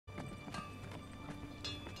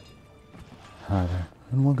Hi there,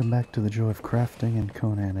 and welcome back to the Joy of Crafting in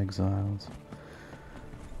Conan Exiles.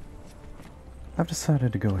 I've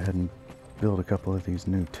decided to go ahead and build a couple of these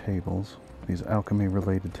new tables, these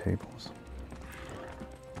alchemy-related tables.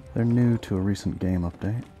 They're new to a recent game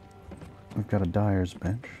update. We've got a dyer's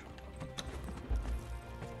bench. I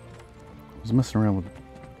was messing around with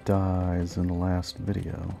dyes in the last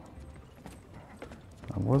video.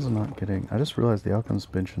 I just realized the alchemist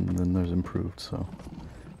bench and then there's improved, so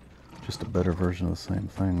just a better version of the same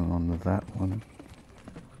thing on that one.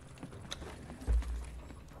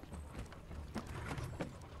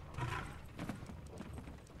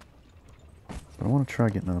 But I want to try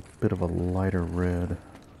getting a bit of a lighter red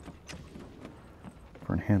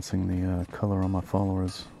for enhancing the color on my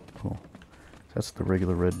followers. Cool. That's the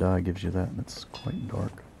regular red dye gives you that, and it's quite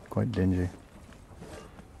dark, quite dingy.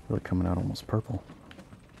 Really coming out almost purple.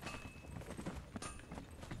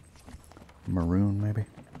 Maroon, maybe.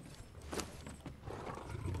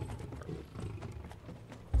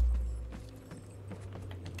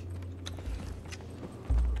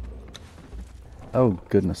 Oh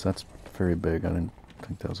goodness, that's very big. I didn't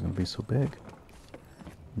think that was going to be so big.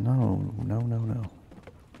 No.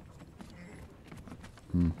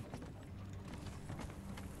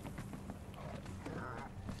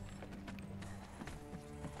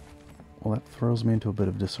 Well, that throws me into a bit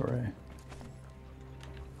of disarray.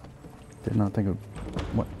 Did not think of...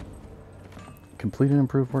 What? Complete and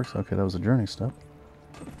improved works? Okay, that was a journey step.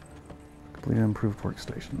 Complete and improved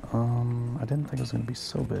workstation. I didn't think it was going to be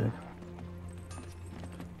so big.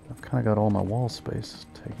 I've kind of got all my wall space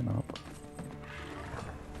taken up.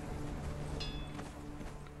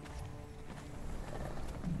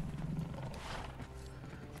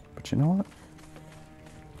 But you know what?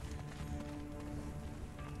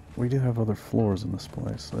 We do have other floors in this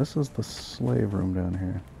place. This is the slave room down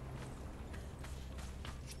here.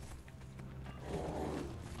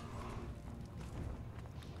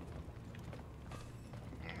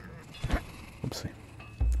 Oopsie.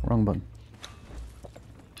 Wrong button.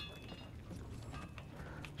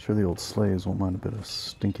 Sure the old slaves won't mind a bit of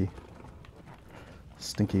stinky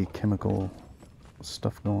chemical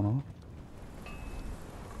stuff going on.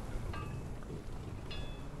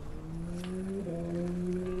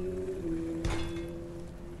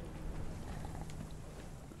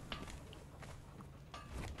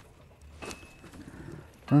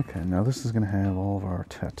 Okay, now this is going to have all of our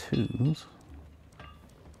tattoos.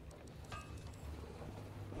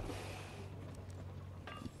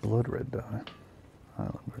 Blood red dye.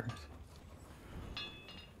 Island berries.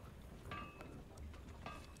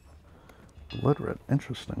 Blood red.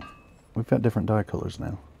 Interesting. We've got different dye colors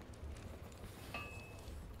now.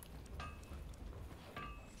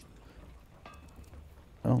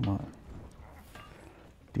 Oh my.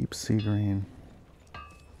 Deep sea green.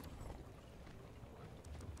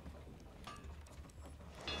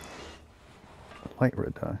 Light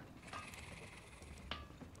red dye.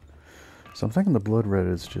 So I'm thinking the blood red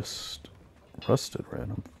is just rusted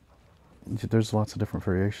red. There's lots of different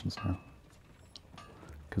variations now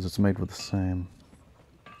because it's made with the same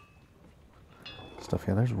stuff.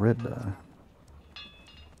 Yeah, there's red dye.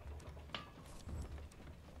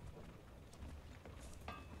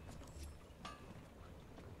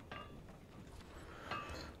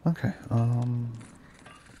 Okay,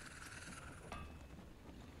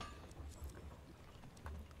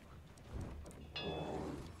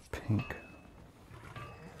 pink.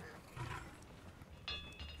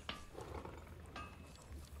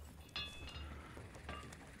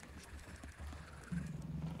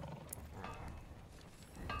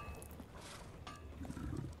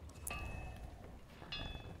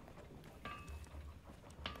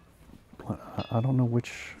 I don't know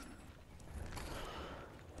which...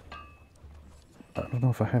 I don't know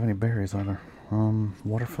if I have any berries either.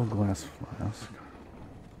 Water-filled glass flask.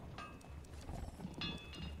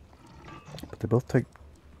 But they both take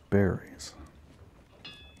berries.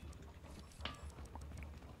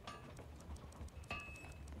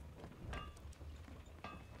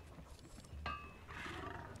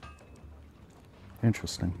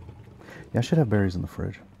 Interesting. Yeah, I should have berries in the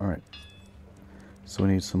fridge. Alright. So we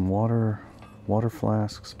need some water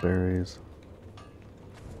flasks, berries.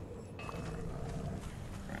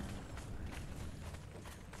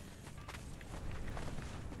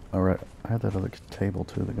 Alright, I had that other table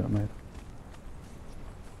too that got made.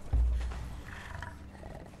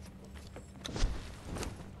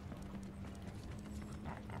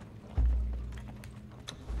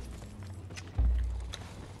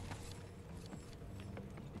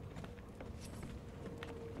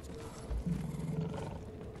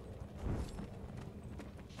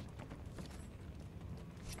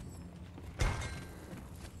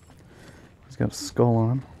 got a skull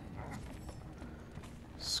on him.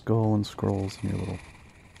 Skull and scrolls in your little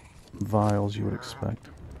vials you would expect.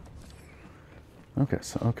 Okay,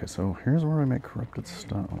 so here's where we make corrupted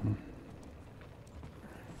stone.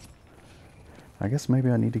 I guess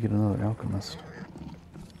maybe I need to get another alchemist.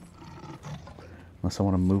 Unless I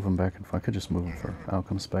want to move them back and forth. I could just move them for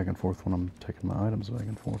alchemists back and forth when I'm taking my items back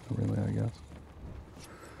and forth, really, I guess.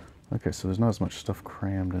 Okay, so there's not as much stuff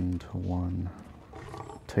crammed into one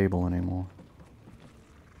table anymore.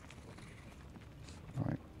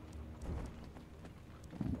 Alright.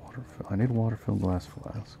 I need a water-filled glass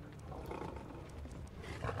flask.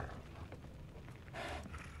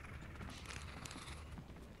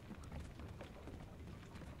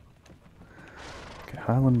 Okay,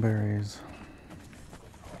 Highland berries.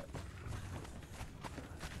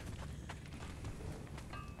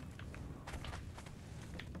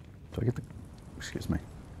 Do I get the... Excuse me.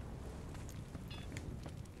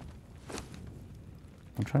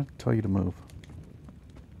 I'm trying to tell you to move.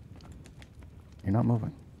 You're not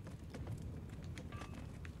moving.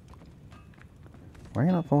 Why are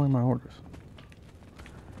you not following my orders?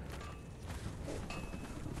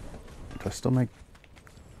 Do I still make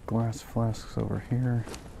glass flasks over here?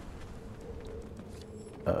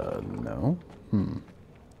 No. Do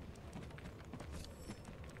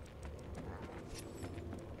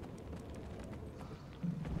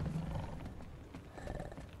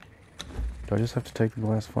I just have to take the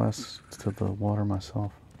glass flasks to the water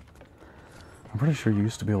myself? I'm pretty sure you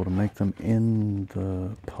used to be able to make them in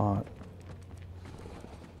the pot.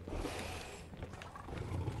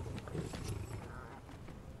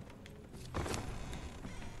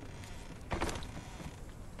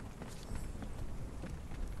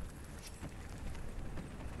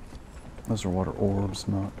 Those are water orbs,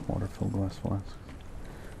 not water-filled glass flasks.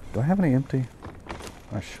 Do I have any empty?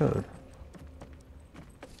 I should.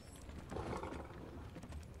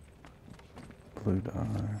 Blue dye.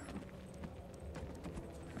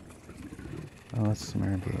 Oh, that's some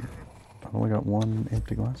air blue. I've only got one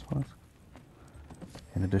empty glass flask.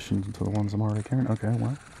 In addition to the ones I'm already carrying. Okay,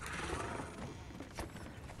 well.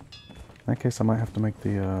 In that case, I might have to make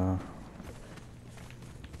the,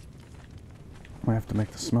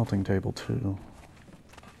 smelting table, too.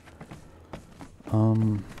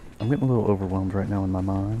 I'm getting a little overwhelmed right now in my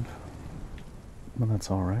mind. But that's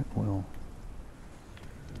alright. We'll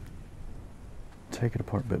take it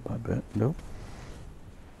apart bit by bit. Nope.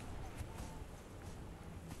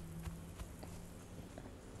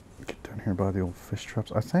 Get down here by the old fish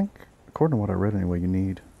traps. I think, according to what I read anyway, you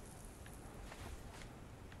need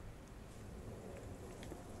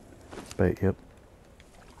bait. Yep.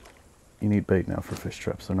 You need bait now for fish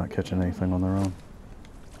traps. They're not catching anything on their own.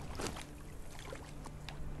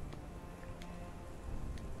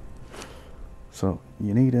 So,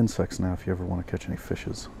 you need insects now if you ever want to catch any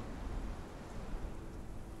fishes.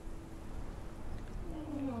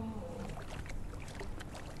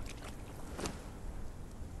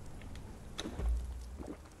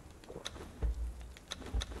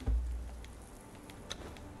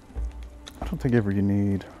 I don't think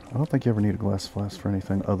you ever need a glass flask for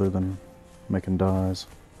anything other than making dyes.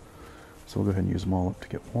 So we'll go ahead and use them all up to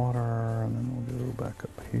get water, and then we'll go back up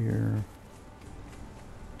here.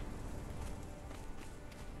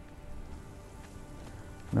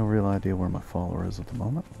 No real idea where my follower is at the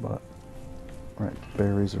moment, but right,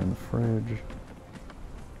 berries are in the fridge.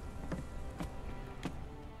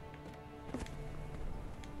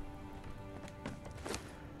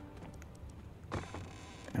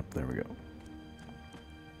 Yep, there we go.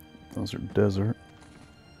 Those are desert.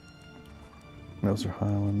 Those are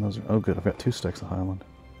Highland. Those are... Oh, good. I've got 2 stacks of Highland.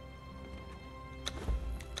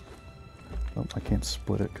 Oh, I can't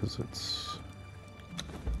split it because it's...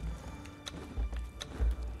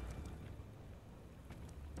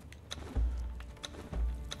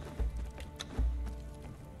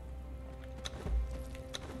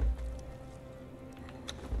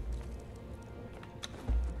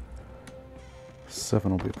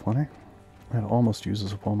 Seven will be plenty. That almost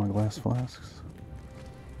uses up all my glass flasks.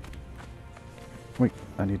 Wait,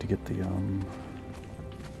 I need to get the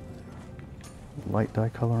light dye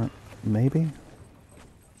colorant. Maybe?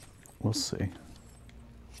 We'll see.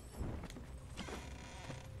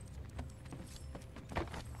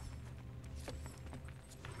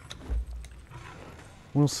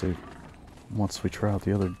 We'll see once we try out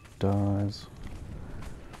the other dyes,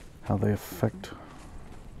 how they affect.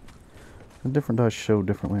 The different dyes show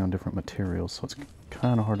differently on different materials, so it's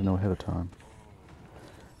kind of hard to know ahead of time.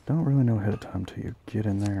 Don't really know ahead of time till you get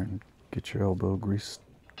in there and get your elbow greased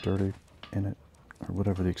dirty in it, or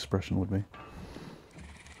whatever the expression would be.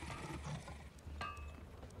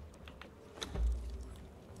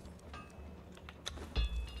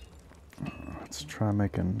 try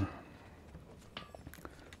making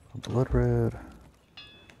a blood red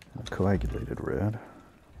and a coagulated red.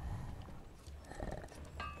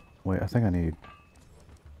 Wait, I think I need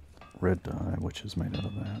red dye, which is made out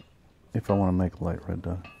of that, if I want to make light red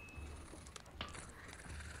dye.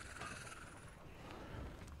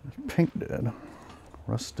 Pink did.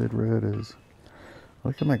 Rusted red is...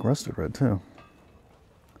 We can make rusted red too.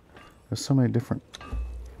 There's so many different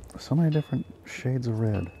shades of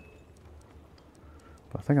red.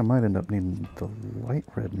 But I think I might end up needing the light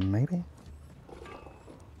red, maybe?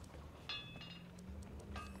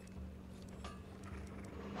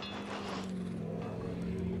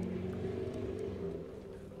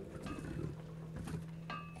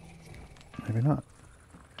 Maybe not.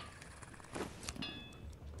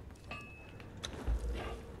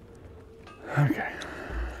 Okay.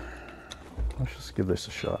 Let's just give this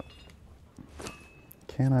a shot.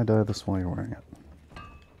 Can I dye this while you're wearing it?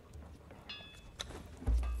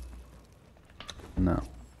 No.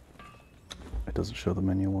 It doesn't show the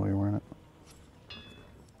menu while you're wearing it.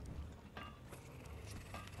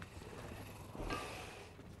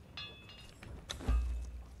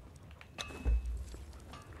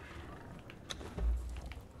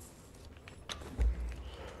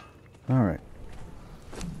 Alright.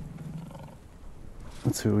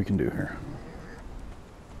 Let's see what we can do here.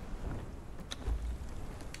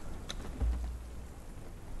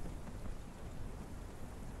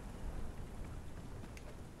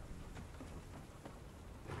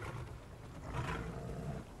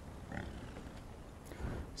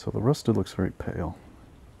 So the rusted looks very pale.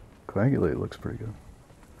 Coagulated looks pretty good.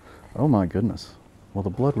 Oh my goodness. Well, the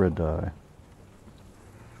blood red dye.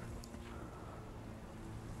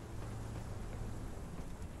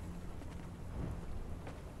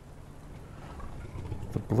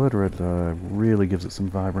 The blood red dye really gives it some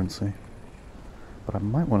vibrancy. But I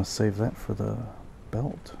might want to save that for the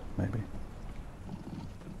belt, maybe.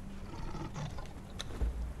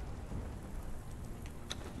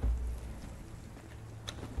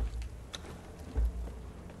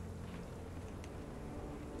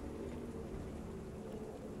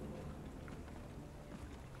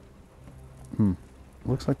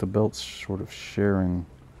 Looks like the belt's sort of sharing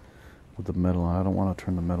with the metal. I don't want to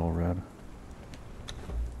turn the metal red.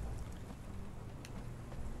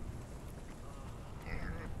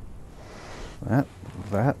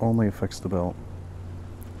 That only affects the belt.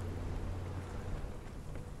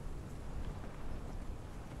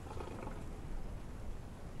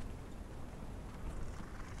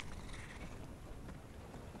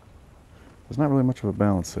 There's not really much of a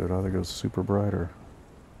balance there. It either goes super bright or...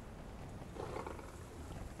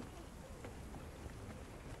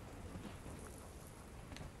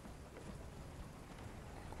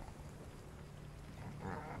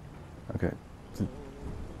 Okay.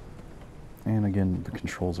 And again, the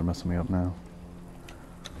controls are messing me up now.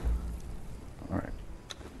 Alright.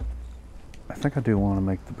 I think I do want to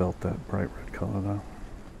make the belt that bright red color though.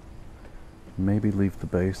 Maybe leave the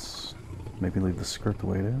base, maybe leave the skirt the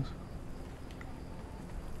way it is.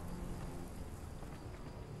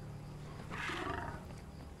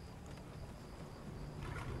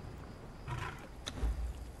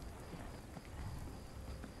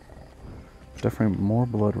 Definitely more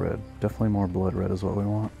blood red. Definitely more blood red is what we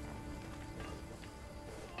want.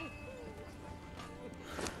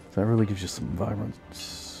 That really gives you some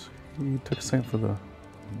vibrance. You took a second for the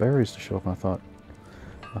berries to show up, and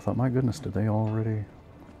I thought, my goodness, did they already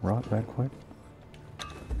rot that quick?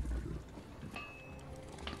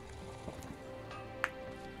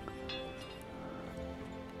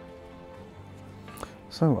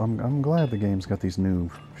 So I'm glad the game's got these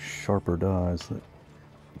new sharper dyes that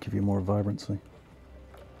give you more vibrancy.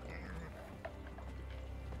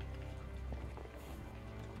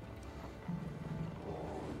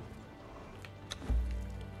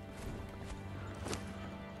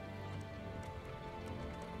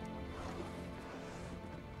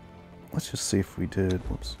 Let's just see if we did,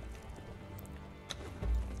 whoops.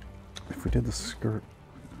 If we did the skirt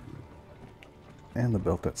and the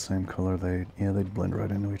belt that same color, they'd blend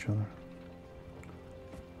right into each other.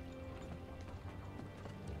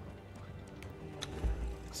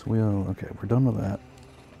 So okay, we're done with that.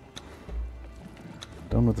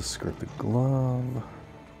 Done with the skirt, the glove.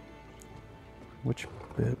 Which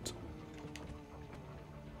bit?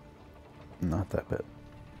 Not that bit.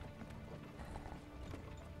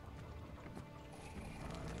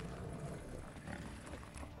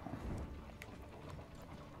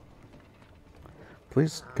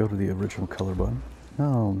 Please go to the original color button.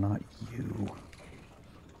 No, not you.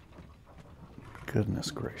 Goodness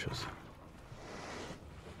gracious.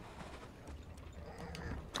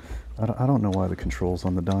 I don't know why the controls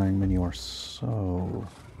on the dying menu are so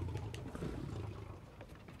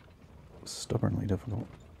stubbornly difficult.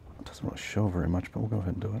 It doesn't really show very much, but we'll go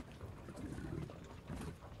ahead and do it.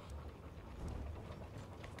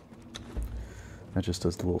 That just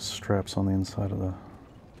does the little straps on the inside of the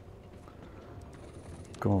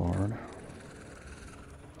guard.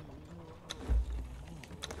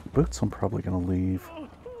 Boots I'm probably going to leave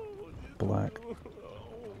black.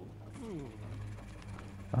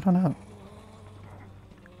 I don't know.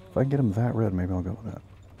 If I can get them that red, maybe I'll go with that.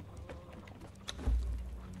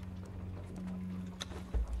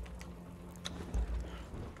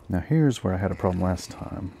 Now here's where I had a problem last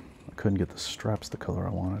time. I couldn't get the straps the color I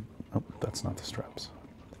wanted. Nope, that's not the straps.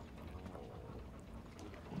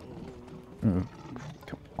 Come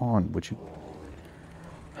on, would you...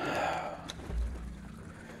 You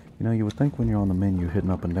know, you would think when you're on the menu hitting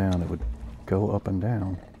up and down, it would go up and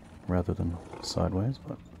down rather than sideways,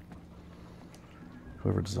 but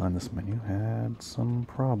whoever designed this menu had some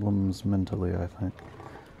problems mentally, I think.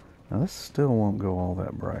 Now this still won't go all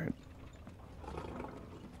that bright.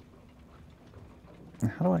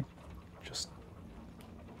 How do I just...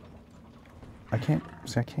 I can't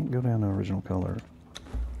go down to original color.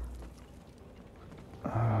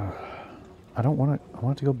 I don't want it, I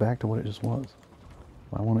want it to go back to what it just was.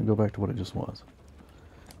 I want it to go back to what it just was,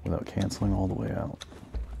 without canceling all the way out.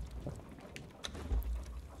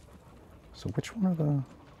 So which one are the...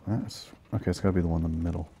 okay, it's gotta be the one in the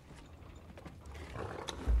middle.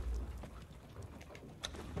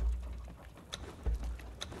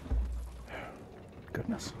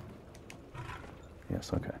 Goodness.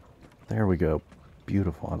 Yes, okay. There we go.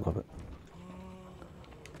 Beautiful, I love it.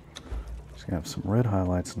 Just gonna have some red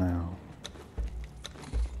highlights now.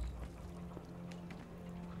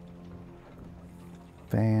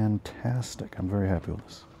 Fantastic. I'm very happy with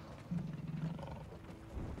this.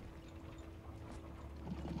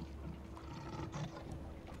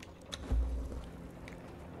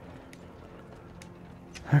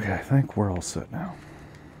 Okay, I think we're all set now.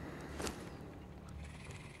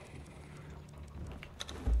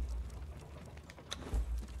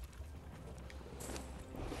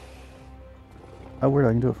 Oh, weird,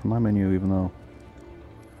 I can do it from my menu even though...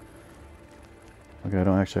 Okay, I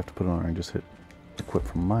don't actually have to put it on, I can just hit equip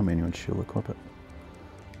from my menu and she'll equip it.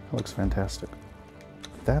 That looks fantastic.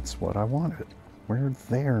 That's what I wanted. We're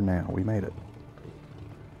there now, we made it.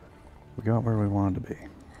 We got where we wanted to be.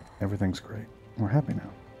 Everything's great. We're happy now.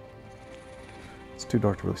 It's too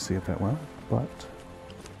dark to really see it that well, but...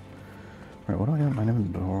 Alright, what do I got in my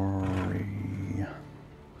inventory?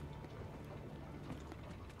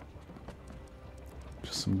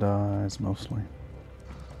 Just some dyes, mostly.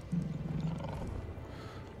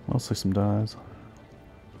 Mostly some dyes.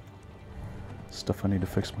 Stuff I need to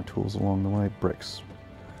fix my tools along the way. Bricks.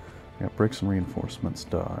 Yeah, bricks and reinforcements,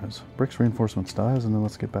 dyes. Bricks, reinforcements, dyes, and then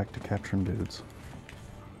let's get back to capturing dudes.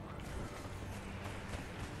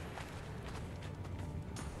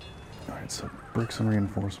 Alright, so bricks and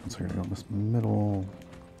reinforcements are going to go in this middle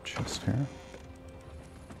chest here.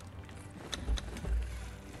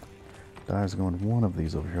 Dyes go in one of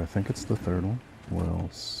these over here. I think it's the third one. We'll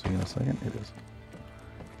see in a second. It is.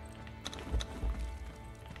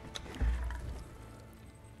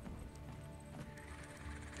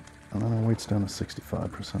 And then our weight's down to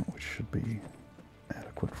 65%, which should be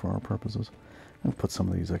adequate for our purposes. I'll put some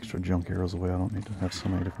of these extra junk arrows away. I don't need to have so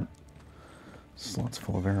many different slots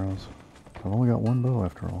full of arrows. I've only got one bow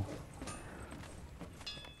after all.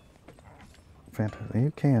 Fantastic.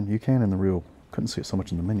 You can in the real... Couldn't see it so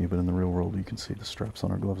much in the menu, but in the real world you can see the straps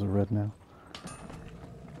on our gloves are red now.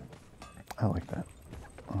 I like that.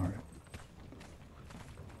 Alright.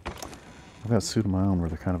 I've got a suit of my own where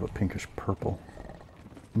they're kind of a pinkish purple.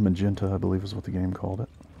 Magenta, I believe is what the game called it.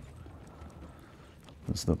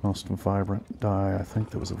 It's the most vibrant dye I think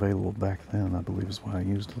that was available back then. I believe is why I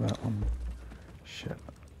used that one. Shit.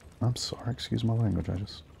 I'm sorry, excuse my language. I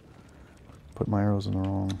just put my arrows in the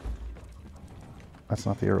wrong... That's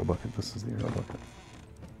not the arrow bucket, this is the arrow bucket.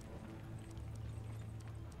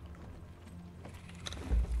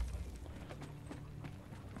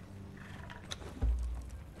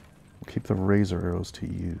 We'll keep the razor arrows to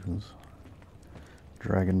use.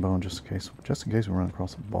 Dragon bone just in case we run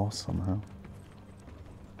across a boss somehow.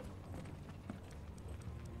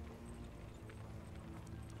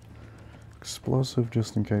 Explosive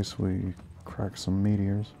just in case we crack some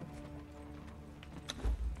meteors.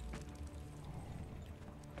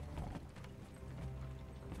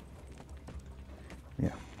 Yeah.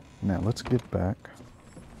 Now let's get back.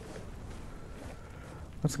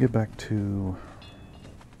 Let's get back to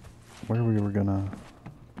where we were gonna...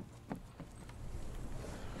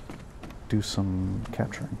 do some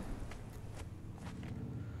capturing.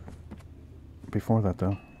 Before that,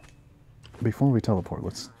 though, before we teleport,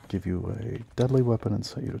 let's give you a deadly weapon and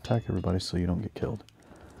set you to attack everybody so you don't get killed.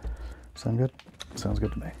 Sound good? Sounds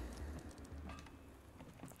good to me.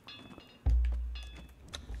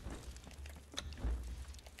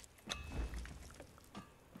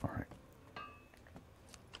 Alright.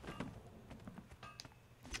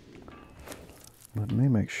 Let me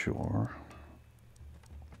make sure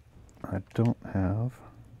I don't have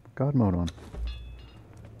God mode on.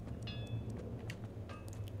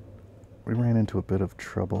 We ran into a bit of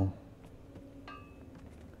trouble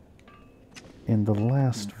in the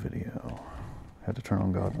last video. Had to turn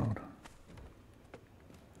on God mode.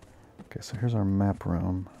 Okay, so here's our map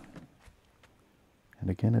room. And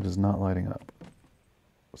again, it is not lighting up.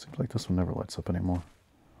 Seems like this one never lights up anymore.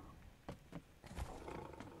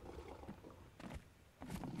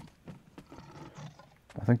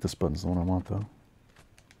 I think this button's the one I want, though.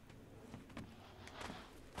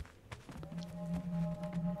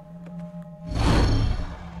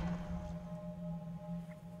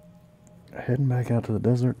 Heading back out to the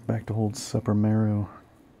desert, back to Old Supper Meru.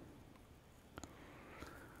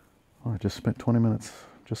 Oh, I just spent 20 minutes.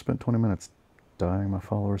 Just spent 20 minutes dyeing my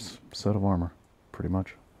follower's set of armor, pretty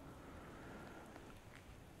much.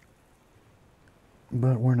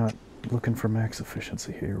 But we're not looking for max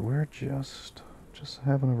efficiency here. We're just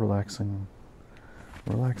having a relaxing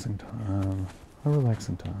time. A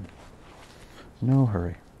relaxing time. No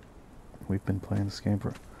hurry. We've been playing this game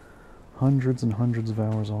for hundreds and hundreds of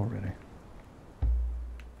hours already.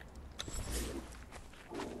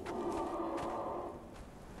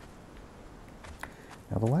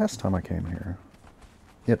 Now, the last time I came here,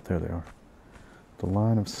 yep, there they are. The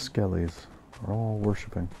line of skellies are all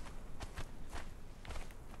worshipping.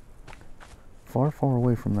 Far, far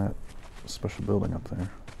away from that special building up there.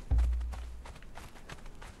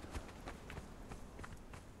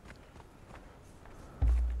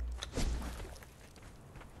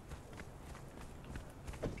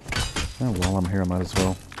 And while I'm here, I might as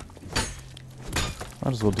well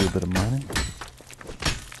do a bit of mining.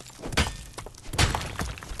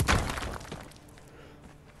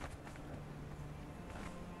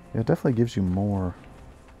 Yeah, it definitely gives you more.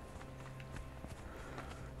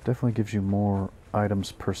 Definitely gives you more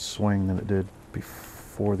items per swing than it did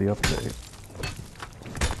before the update.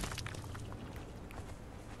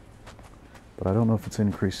 But I don't know if it's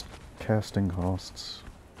increased casting costs.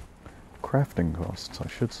 Crafting costs, I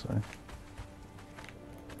should say.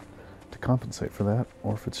 To compensate for that,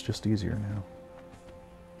 or if it's just easier now.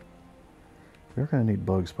 We're gonna need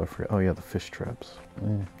bugs by free. Oh yeah, the fish traps.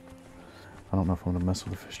 I don't know if I'm gonna mess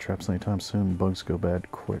with the fish traps anytime soon. Bugs go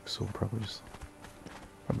bad quick, so we'll probably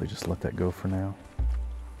just let that go for now.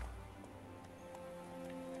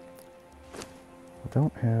 I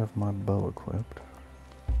don't have my bow equipped.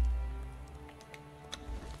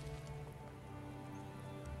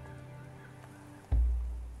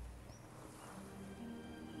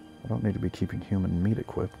 I don't need to be keeping human meat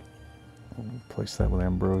equipped. We'll replace that with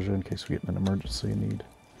ambrosia in case we get in an emergency and need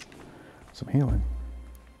some healing.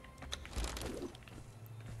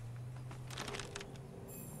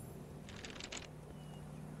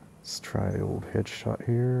 Let's try the old headshot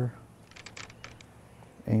here.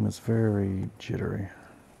 Aim is very jittery.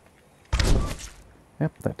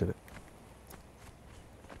 Yep, that did it.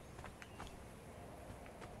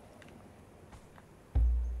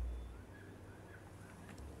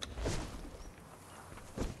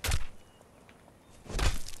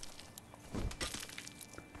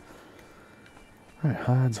 Alright,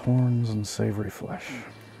 hides, horns, and savory flesh.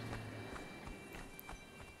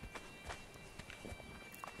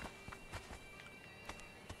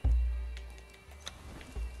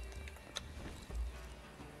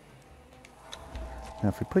 Now,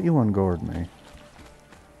 if we put you on guard me,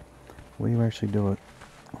 will you actually do it,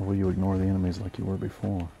 or will you ignore the enemies like you were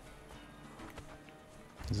before?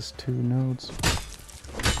 Is this 2 nodes?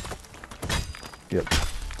 Yep.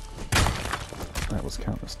 That was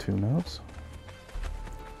counted as 2 nodes.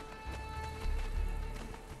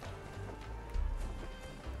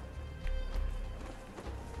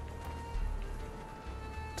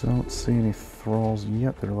 Don't see any thralls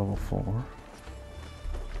yet. They're level 4.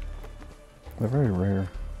 They're very rare.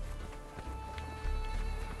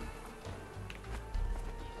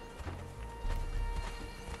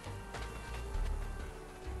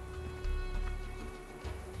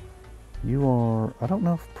 You are... I don't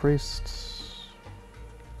know if priests...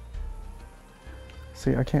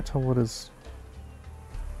 See, I can't tell what his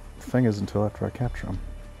thing is until after I capture him.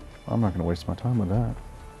 I'm not going to waste my time with that.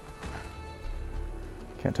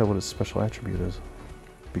 Can't tell what his special attribute is.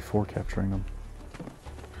 before capturing them.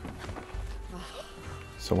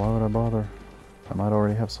 So why would I bother? I might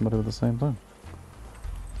already have somebody with the same thing.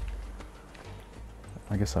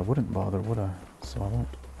 I guess I wouldn't bother, would I? So I won't.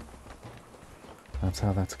 That's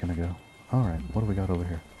how that's gonna go. Alright, what do we got over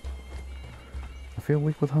here? I feel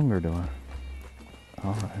weak with hunger, do I?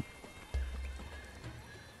 Alright.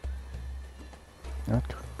 That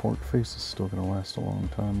pork face is still gonna last a long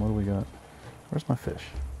time. What do we got? Where's my fish?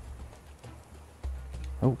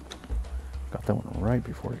 Oh, got that one right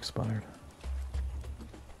before it expired.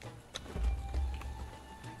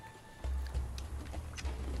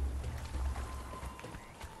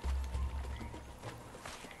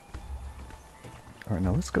 Alright,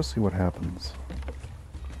 now let's go see what happens.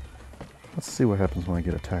 Let's see what happens when I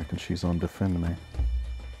get attacked and she's on defend me.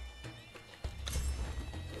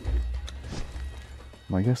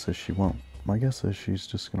 My guess is she won't. My guess is she's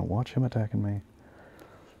just gonna watch him attacking me.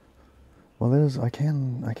 Well, there's I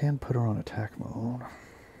can put her on attack mode.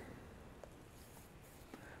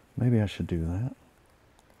 Maybe I should do that.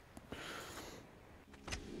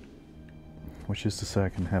 Which is to say I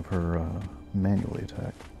can have her manually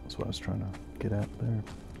attack. That's what I was trying to get at there.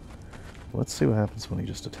 Let's see what happens when he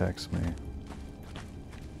just attacks me.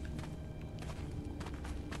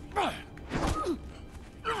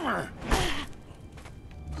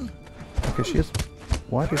 Okay, she is...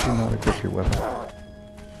 Why did you not equip your weapon?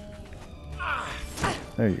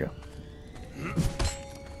 There you go.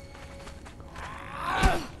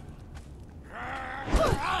 I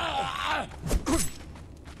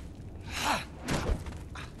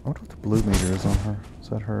wonder what the blue meter is on her. Is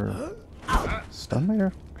that her stun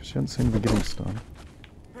meter? Because she doesn't seem to be getting stunned.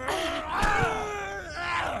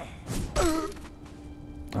 I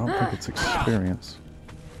don't think it's experience.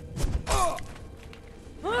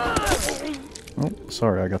 Oh,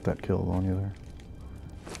 sorry, I got that kill on you there.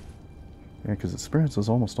 Yeah, because experience is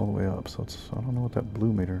almost all the way up, so it's, I don't know what that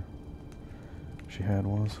blue meter she had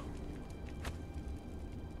was.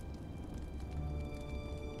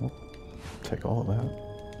 Oh, take all of that.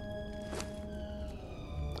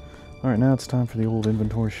 Alright, now it's time for the old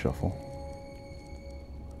inventory shuffle.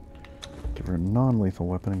 Give her a non-lethal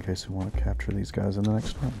weapon in case we want to capture these guys in the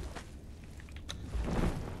next run.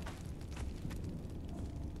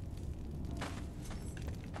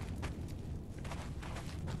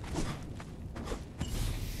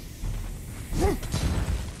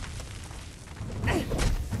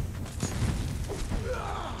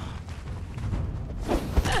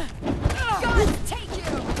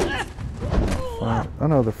 Oh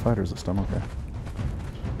no, they're fighters this time, okay.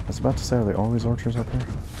 I was about to say, are they always archers up here?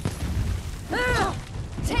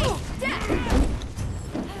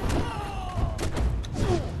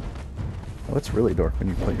 Oh, it's really dark when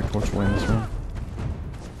you put your torch away in this room.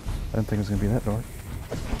 I didn't think it was going to be that dark.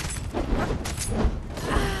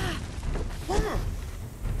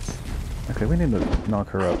 Okay, we need to knock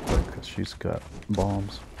her out quick, because she's got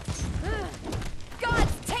bombs.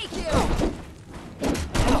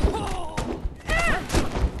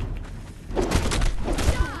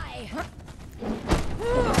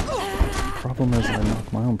 Problem is I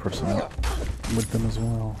knock my own person out with them as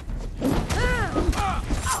well.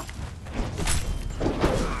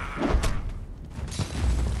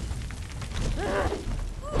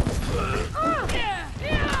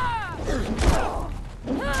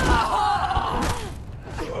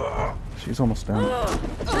 She's almost down.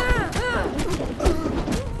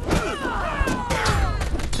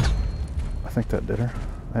 I think that did her.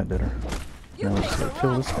 That did her. Now let's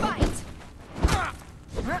kill this guy.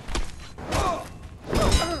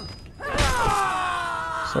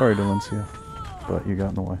 Sorry, Delencia, but you got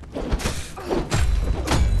in the way.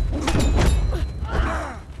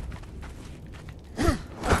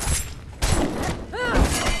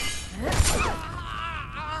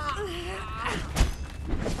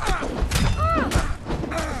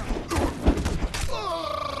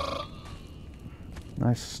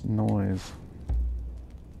 Nice noise.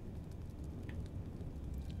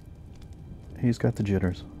 He's got the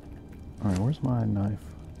jitters. Alright, where's my knife?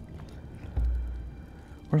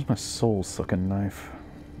 Where's my soul-sucking knife?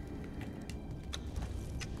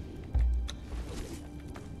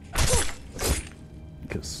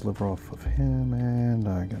 Get a sliver off of him, and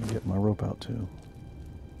I gotta get my rope out too.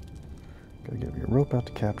 Gotta get your rope out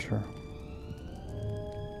to capture.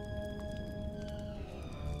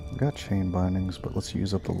 I've got chain bindings, but let's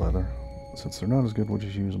use up the leather. Since they're not as good, we'll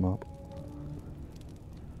just use them up.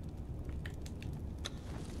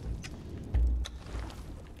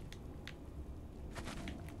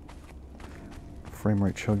 Frame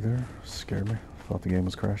rate chug there. Scared me. Thought the game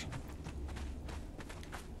was crashing.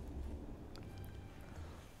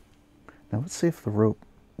 Now let's see if the rope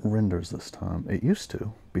renders this time. It used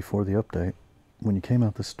to, before the update. When you came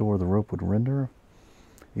out this door, the rope would render,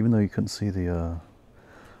 even though you couldn't see the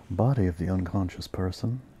body of the unconscious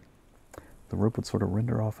person. The rope would sort of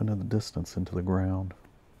render off into the distance, into the ground.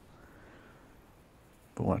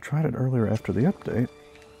 But when I tried it earlier after the update,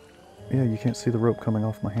 yeah, you can't see the rope coming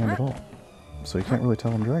off my hand at all. So you can't really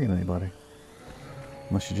tell I'm dragging anybody.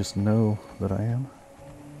 Unless you just know that I am.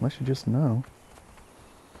 Unless you just know.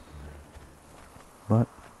 But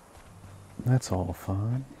that's all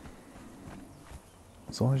fine.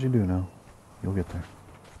 As long as you do know, you'll get there.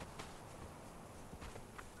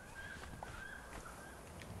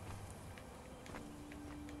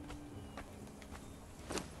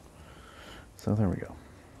 So there we go.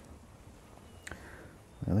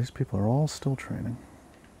 Now these people are all still training.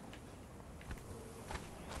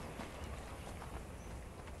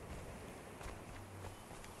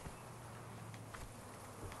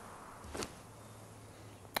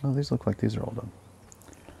 Oh, these look like these are all done.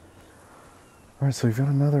 Alright, so we've got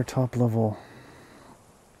another top level.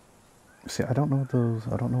 See, I don't know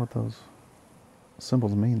what those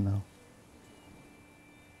symbols mean though.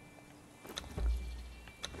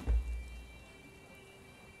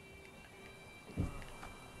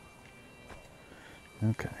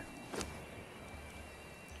 Okay.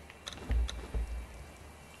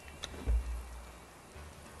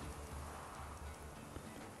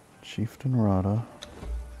 Chieftain Rada.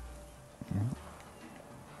 Yeah.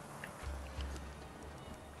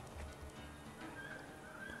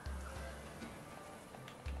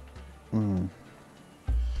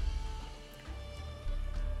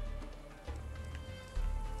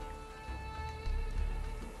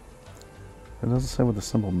 It doesn't say what the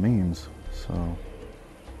symbol means, so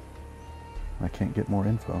I can't get more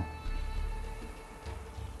info.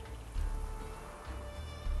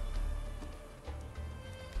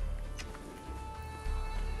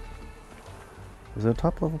 Is it a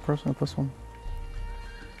top level person at this one?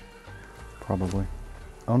 Probably.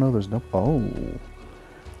 Oh no, there's no. Oh,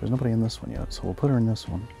 there's nobody in this one yet, so we'll put her in this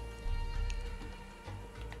one.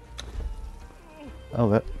 Oh,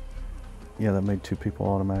 that. Yeah, that made 2 people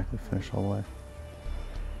automatically finish all the way.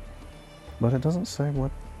 But it doesn't say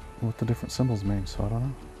what the different symbols mean, so I don't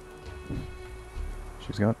know.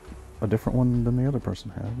 She's got a different one than the other person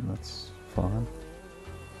had, and that's fine.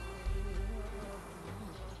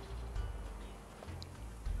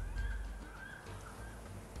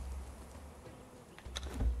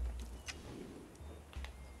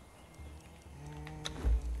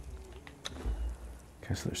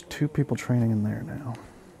 Okay, so there's 2 people training in there now.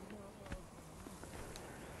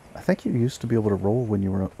 I think you used to be able to roll when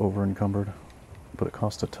you were over encumbered, but it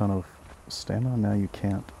cost a ton of stamina. Now you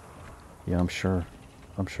can't. Yeah, I'm sure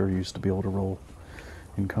you used to be able to roll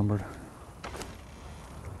encumbered.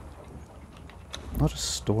 I'll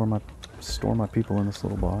just store my people in this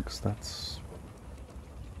little box. That's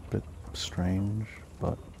a bit strange,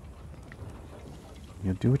 but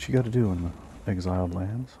you do what you got to do in the exiled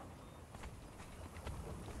lands.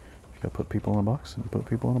 You got to put people in a box, and you put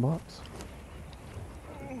people in a box.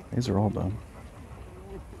 These are all done.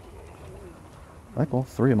 I think all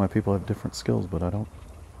 3 of my people have different skills, but I don't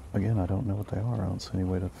know what they are. I don't see any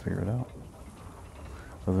way to figure it out.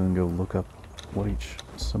 Other than go look up what each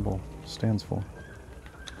symbol stands for.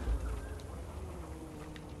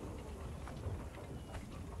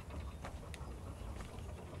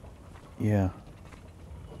 Yeah.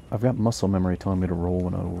 I've got muscle memory telling me to roll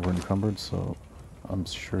when I'm over encumbered, so I'm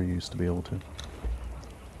sure you used to be able to.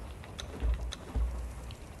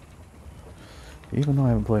 Even though I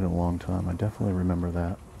haven't played in a long time, I definitely remember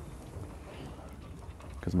that.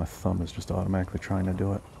 Because my thumb is just automatically trying to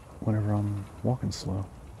do it whenever I'm walking slow.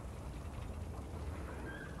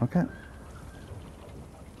 Okay.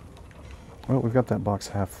 Well, we've got that box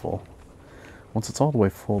half full. Once it's all the way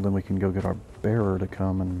full, then we can go get our bearer to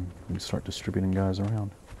come and start distributing guys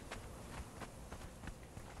around.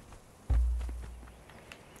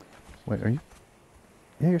 Wait, are you?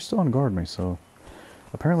 Yeah, you're still on guard me, so...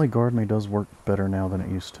 Apparently guard me does work better now than it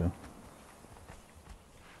used to.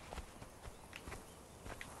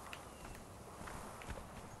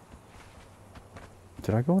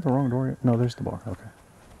 Did I go in the wrong door? No, there's the bar. Okay.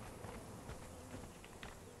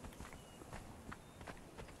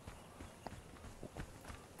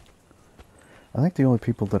 I think the only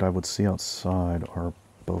people that I would see outside are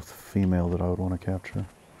both female that I would want to capture.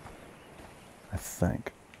 I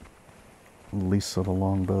think. Lisa the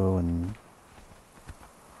longbow and...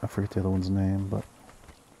 I forget the other one's name, but...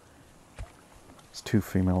 It's 2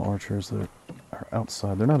 female archers that are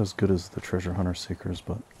outside. They're not as good as the treasure hunter seekers,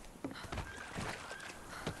 but...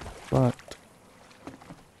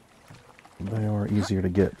 they are easier to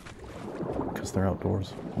get because they're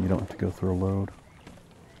outdoors. You don't have to go through a load.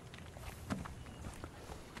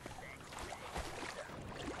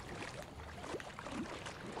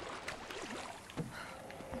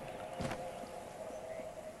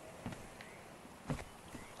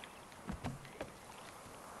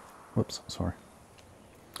 Whoops, sorry.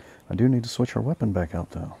 I do need to switch her weapon back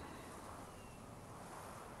out, though.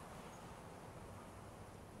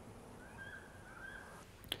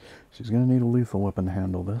 She's going to need a lethal weapon to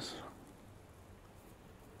handle this.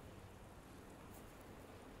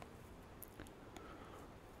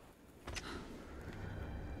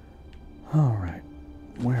 Alright,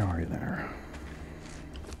 where are you there?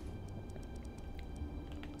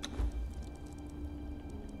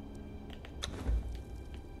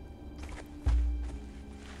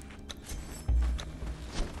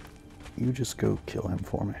 You just go kill him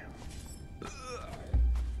for me.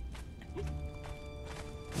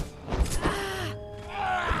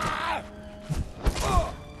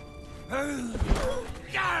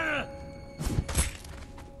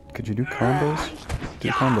 Could you do combos? Do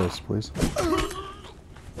combos, please.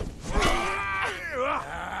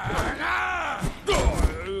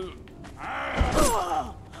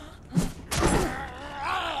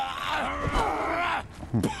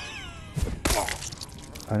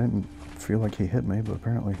 I didn't feel like he hit me, but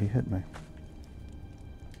apparently he hit me.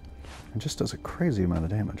 It just does a crazy amount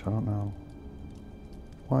of damage. I don't know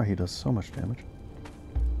why he does so much damage.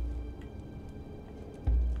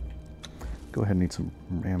 Go ahead and eat some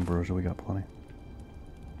ambrosia, we got plenty.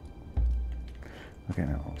 Okay,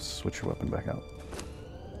 now I'll switch your weapon back out.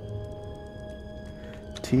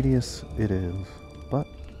 Tedious it is, but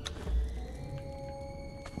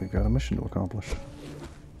we've got a mission to accomplish.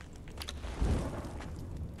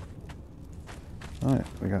 Alright,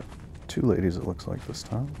 we got 2 ladies it looks like this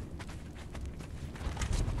time.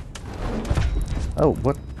 Oh,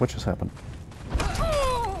 what just happened?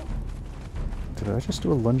 Did I just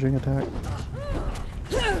do a lunging attack?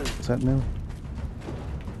 Is that new?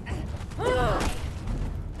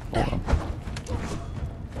 Hold on.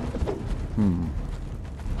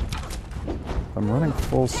 I'm running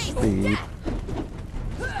full speed.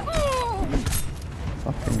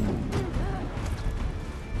 Fucking...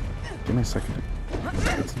 Give me a second to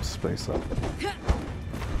get some space up.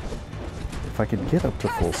 If I could get up to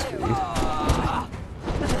full speed...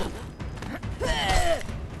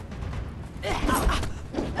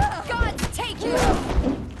 God, take you!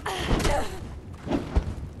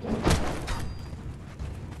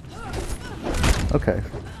 Okay,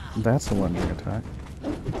 that's a lunging attack.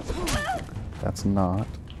 That's not.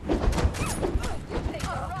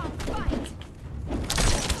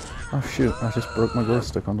 Oh shoot, I just broke my glow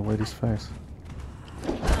stick on the lady's face.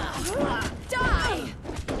 Die!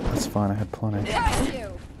 That's fine, I had plenty.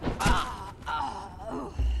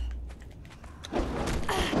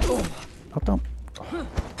 Oh, don't.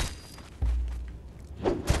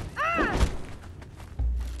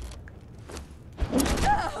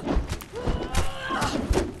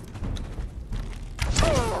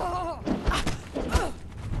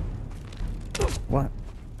 What?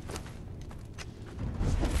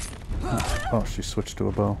 Oh, she switched to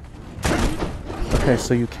a bow. Okay,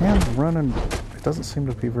 so you can run and... It doesn't seem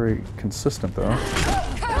to be very consistent, though.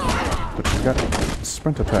 But she's got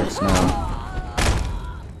sprint attacks now.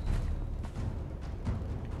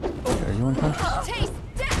 Okay, are you unconscious?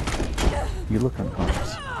 You look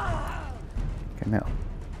unconscious. Okay, now,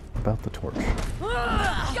 about the torch.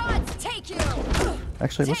 Gods take you!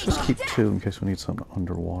 Actually, let's just keep 2 in case we need something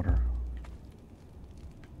underwater.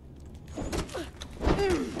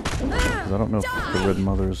 Because I don't know if the Red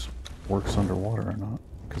Mother's works underwater or not.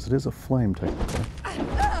 Because it is a flame, technically.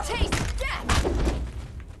 Taste death!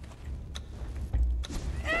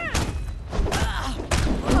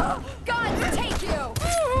 Gods take you!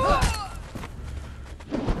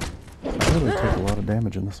 I really take a lot of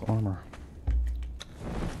damage in this armor.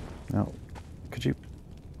 Now, could you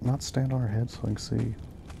not stand on her head so I can see?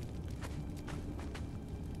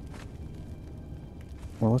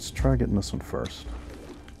 Well, let's try getting this one first.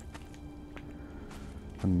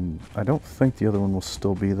 And I don't think the other one will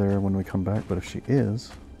still be there when we come back, but if she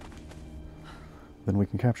is, then we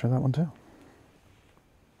can capture that one too.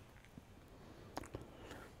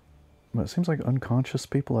 But it seems like unconscious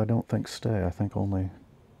people I don't think stay. I think only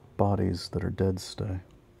bodies that are dead stay.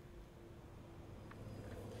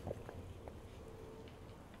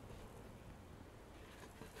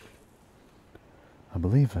 I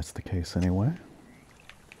believe that's the case anyway.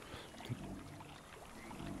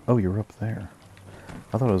 Oh, you're up there.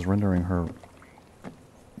 I thought I was rendering her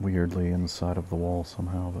weirdly inside of the wall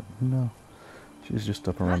somehow, but no. She's just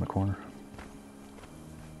up around the corner.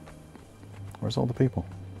 Where's all the people?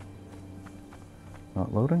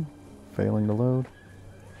 Not loading? Failing to load?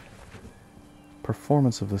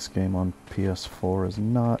 Performance of this game on PS4 is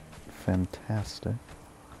not fantastic.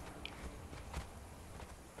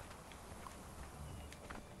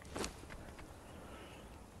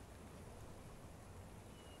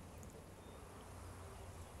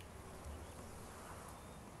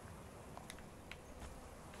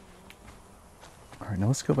 Alright, now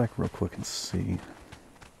let's go back real quick and see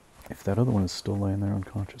if that other one is still laying there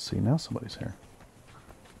unconscious. See, now somebody's here.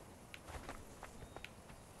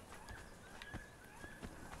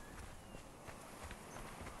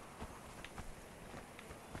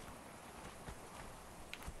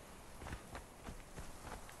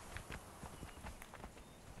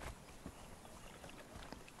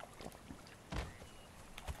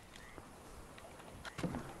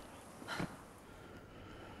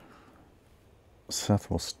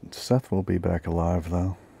 Seth will be back alive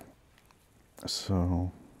though.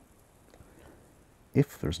 So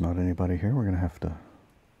if there's not anybody here, we're gonna have to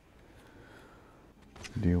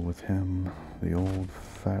deal with him. The old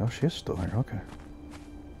oh, she is still here, okay.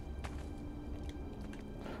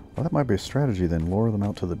 Well, that might be a strategy then, lure them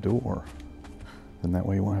out to the door. Then that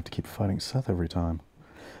way you won't have to keep fighting Seth every time.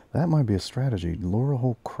 That might be a strategy, lure a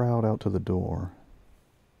whole crowd out to the door.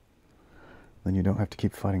 Then you don't have to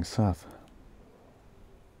keep fighting Seth.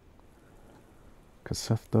 Because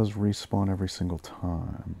Seth does respawn every single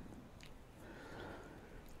time.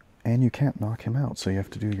 And you can't knock him out, so you have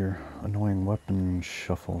to do your annoying weapon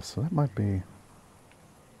shuffle. So that might be...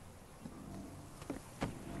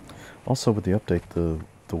 Also with the update,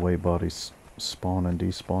 the way bodies spawn and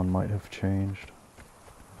despawn might have changed.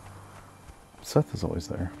 Seth is always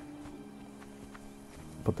there.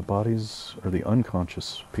 But the bodies, or the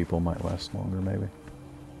unconscious people, might last longer, maybe.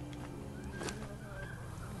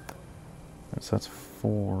 So that's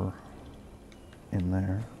 4 in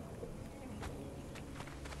there.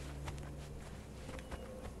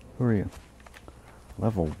 Who are you?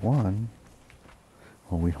 Level 1?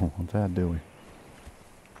 Well, we don't want that, do we?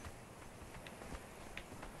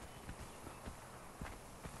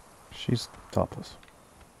 She's topless.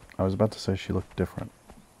 I was about to say she looked different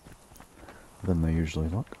than they usually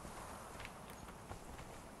look.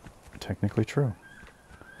 Technically true.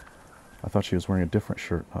 I thought she was wearing a different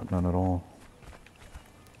shirt, not none at all.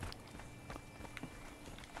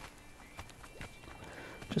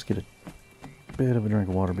 Just get a bit of a drink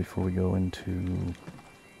of water before we go into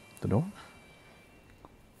the door.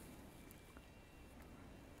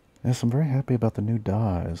 Yes, I'm very happy about the new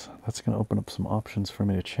dyes. That's going to open up some options for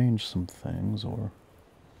me to change some things or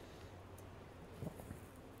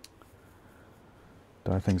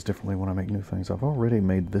dye things differently when I make new things. I've already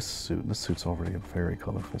made this suit. This suit's already a very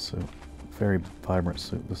colorful suit. Very vibrant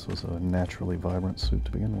suit. This was a naturally vibrant suit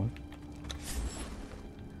to begin with.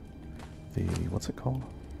 The, what's it called?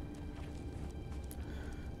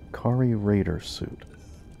 Kari Raider suit.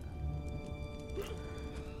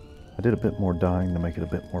 I did a bit more dyeing to make it a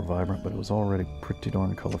bit more vibrant, but it was already pretty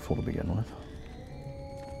darn colorful to begin with.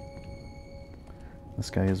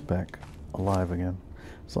 This guy is back alive again.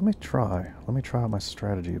 So let me try my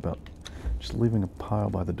strategy about just leaving a pile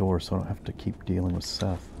by the door so I don't have to keep dealing with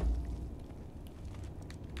Seth.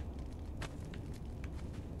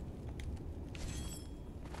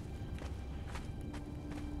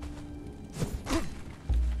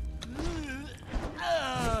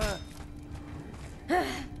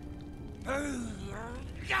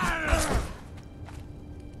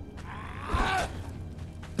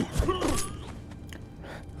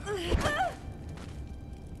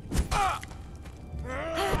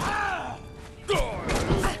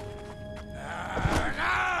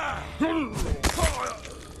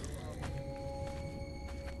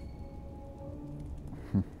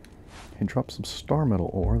 He dropped some star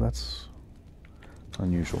metal ore, that's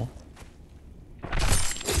unusual.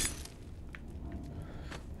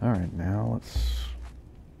 Alright, now let's...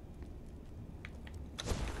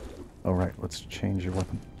 Alright, let's change your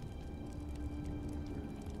weapon.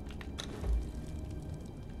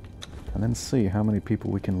 And then see how many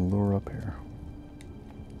people we can lure up here.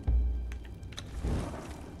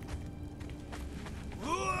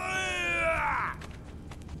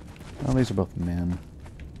 Oh, these are both men.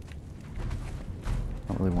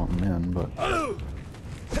 I don't really want men, but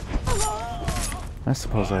I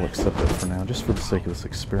suppose I'll accept it for now, just for the sake of this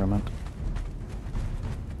experiment.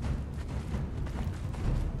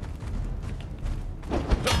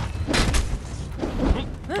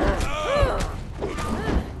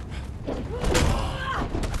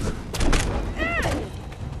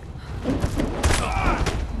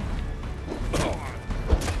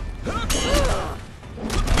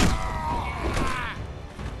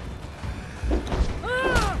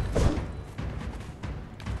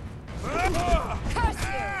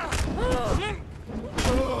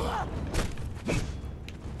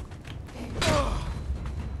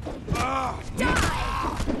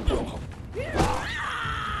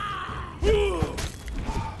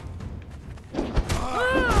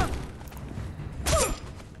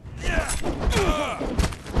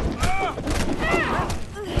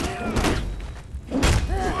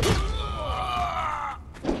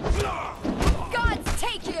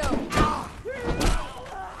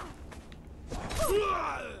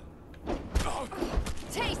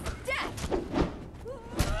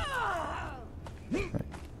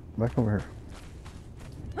 back over here.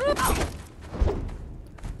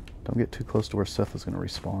 Don't get too close to where Seth is going to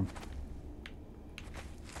respawn.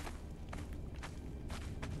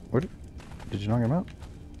 Where did you knock him out?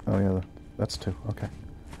 Oh yeah, that's 2. Okay.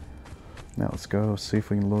 Now let's go see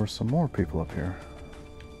if we can lure some more people up here.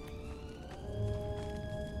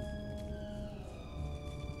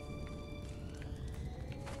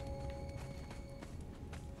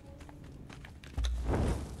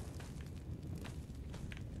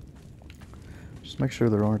 Just make sure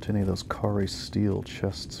there aren't any of those Kari steel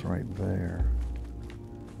chests right there.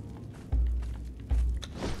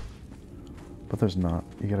 But there's not.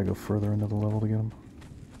 You gotta go further into the level to get them.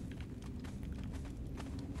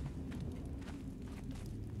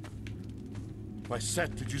 My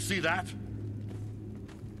set, did you see that?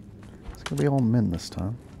 It's gonna be all men this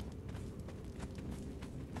time.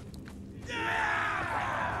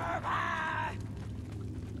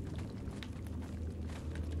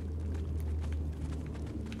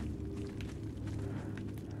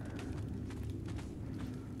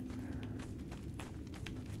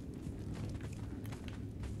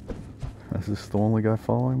 Is this the only guy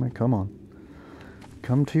following me? Come on.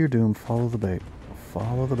 Come to your doom. Follow the bait.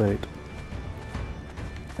 Follow the bait.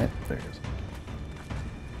 Eh, there he is.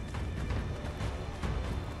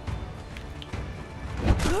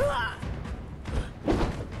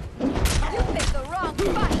 You picked the wrong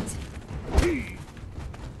fight.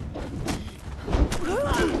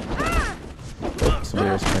 Somebody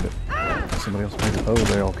else made it. Somebody else made it. Oh,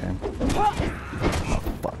 they all came. Oh,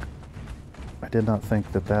 fuck. I did not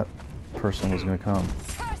think that that person was going to come.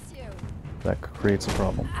 Curse you. That creates a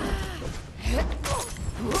problem.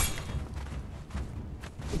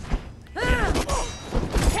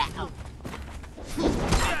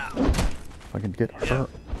 If I can get her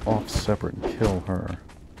off separate and kill her.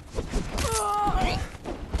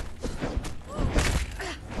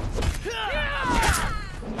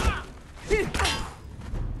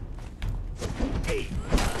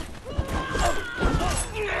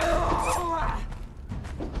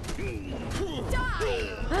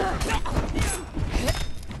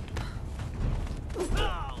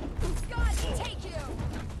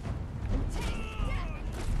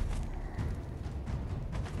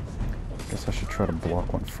 Guess I should try to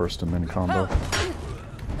block one first and then combo.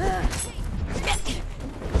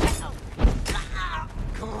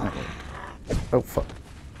 Oh fuck.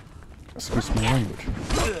 Excuse my language.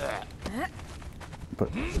 But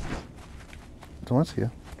Valencia,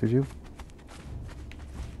 could you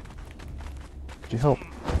help?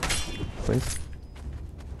 Please?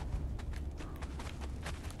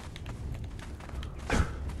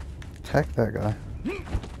 Attack that guy.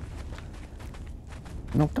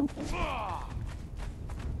 No, don't.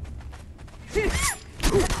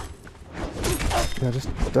 Yeah, I just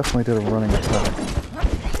definitely did a running attack.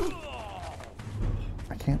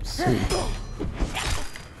 I can't see.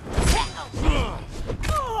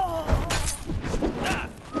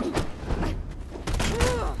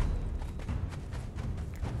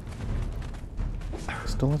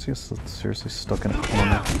 Still, let's get seriously stuck in a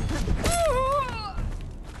corner.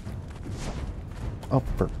 Oh,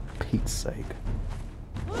 for Pete's sake.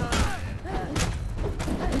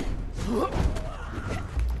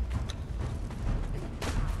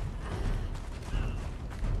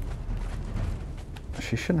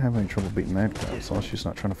 She shouldn't have any trouble beating that guy, as long as she's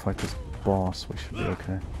not trying to fight this boss. We should be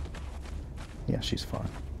okay. Yeah, she's fine.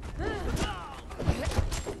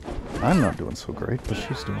 I'm not doing so great, but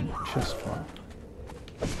she's doing just fine.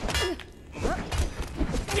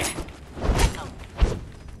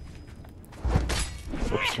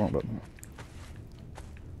 Oops, wrong button.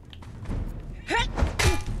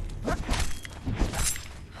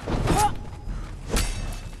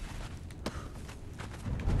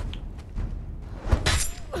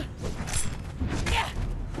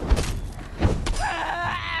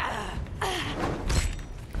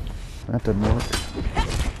 That didn't work.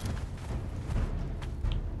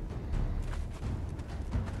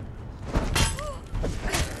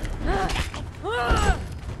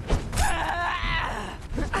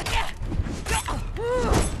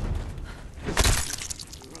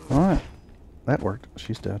 Alright. That worked.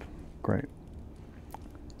 She's dead. Great.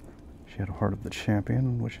 She had a Heart of the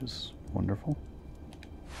Champion, which is wonderful.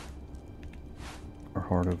 Or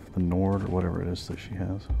Heart of the Nord, or whatever it is that she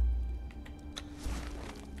has.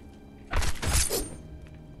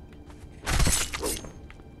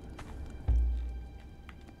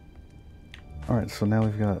 Alright, so now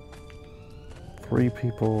we've got 3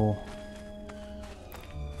 people.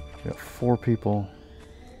 We've got 4 people.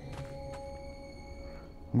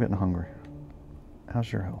 I'm getting hungry. How's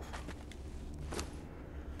your health?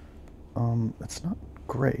 It's not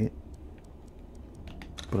great,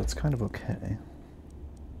 but it's kind of okay.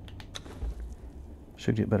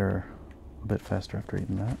 Should get better a bit faster after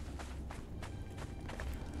eating that.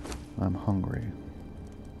 I'm hungry.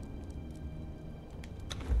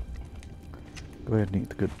 Go ahead and eat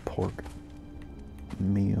the good pork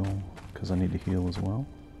meal, because I need to heal as well.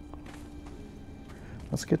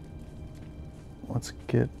 Let's get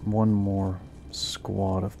one more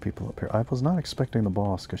squad of people up here. I was not expecting the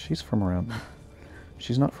boss, because she's from around...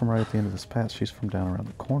 She's not from right at the end of this path, she's from down around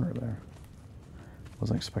the corner there.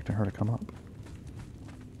 Wasn't expecting her to come up.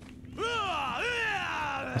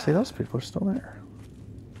 I see those people are still there.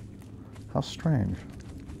 How strange.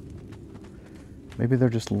 Maybe they're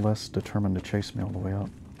just less determined to chase me all the way up,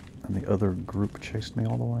 and the other group chased me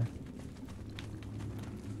all the way.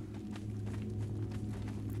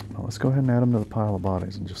 Well, let's go ahead and add them to the pile of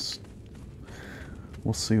bodies and just...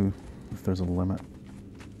 We'll see if there's a limit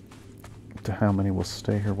to how many will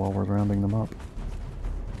stay here while we're rounding them up.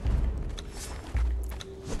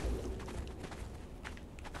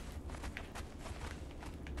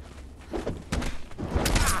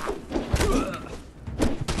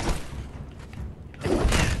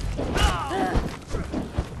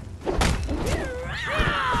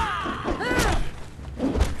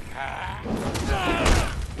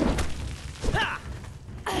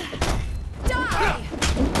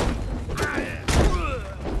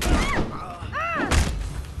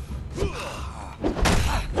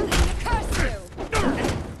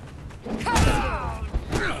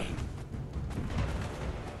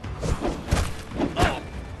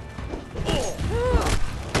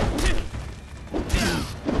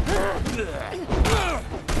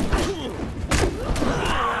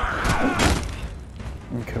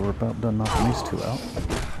 Okay, we're about done knocking these two out.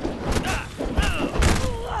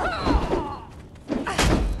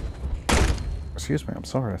 Excuse me, I'm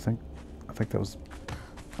sorry. I think that was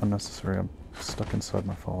unnecessary. I'm stuck inside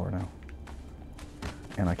my follower now.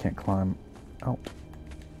 And I can't climb out.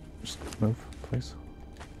 Just move, please.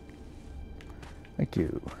 Thank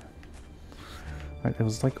you. Right, it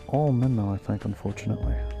was like all men though, I think,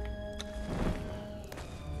 unfortunately.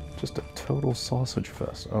 Just a total sausage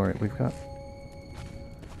fest. Alright, we've got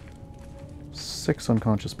 6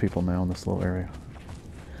 unconscious people now in this little area.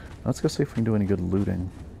 Let's go see if we can do any good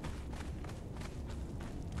looting.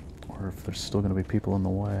 Or if there's still going to be people in the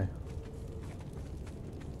way.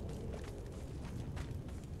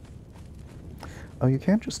 Oh, you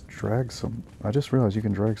can't just drag some... I just realized you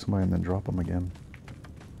can drag somebody and then drop them again.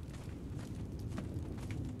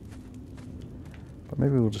 But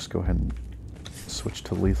maybe we'll just go ahead and switch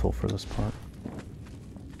to lethal for this part.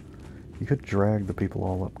 You could drag the people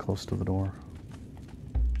all up close to the door.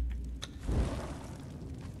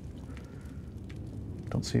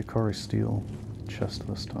 Don't see a Kari steel chest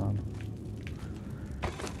this time.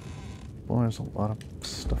 Boy, there's a lot of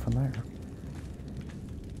stuff in there.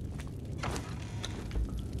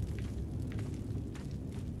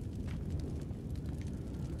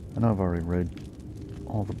 I know I've already read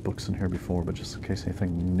all the books in here before, but just in case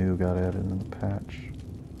anything new got added in the patch.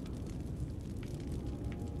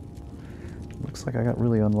 Looks like I got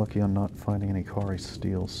really unlucky on not finding any Kari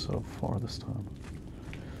steel so far this time.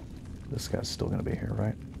 This guy's still going to be here,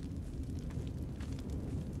 right?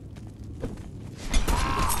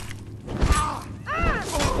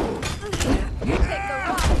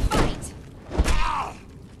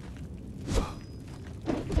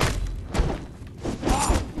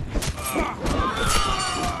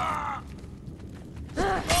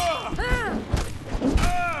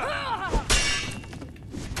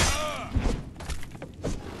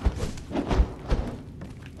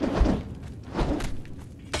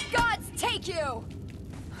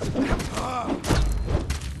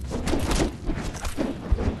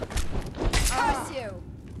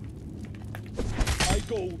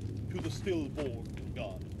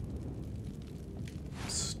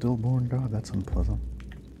 Stillborn God, that's unpleasant.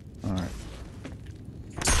 Alright.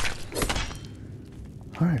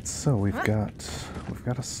 Alright, so we've got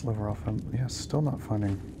a sliver off him. Yeah, still not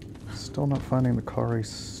finding the Kari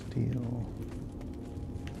steel.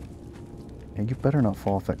 And you better not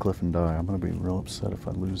fall off that cliff and die. I'm gonna be real upset if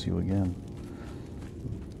I lose you again.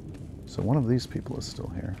 So one of these people is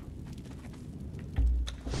still here.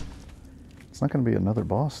 It's not gonna be another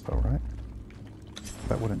boss though, right?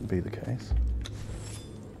 That wouldn't be the case.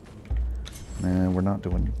 Nah, we're not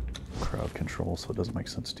doing crowd control, so it doesn't make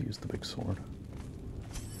sense to use the big sword.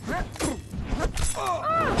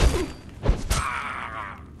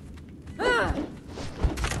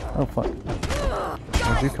 Oh, fuck.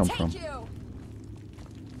 Where'd you come from?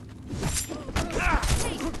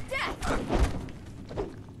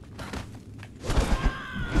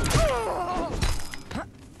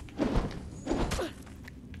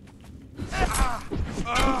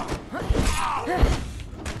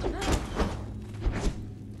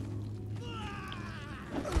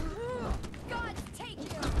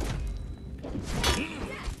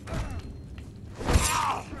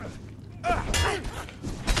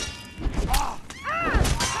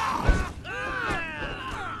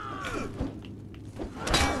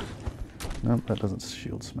 Nope, that doesn't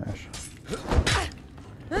shield smash.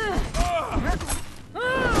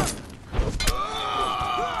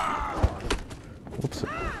 Whoops.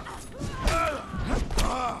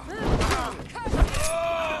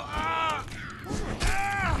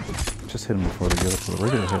 Just hit him before they get up to the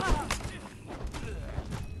regular hit.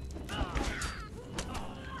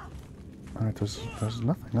 Alright, there's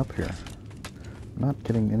nothing up here. I'm not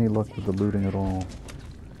getting any luck with the looting at all.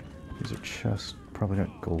 These are chests. Probably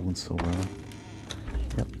got gold and silver in them.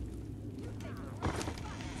 Yep.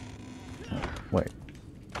 Oh, wait.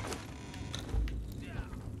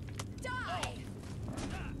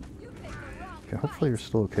 Okay, hopefully you're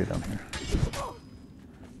still okay down here.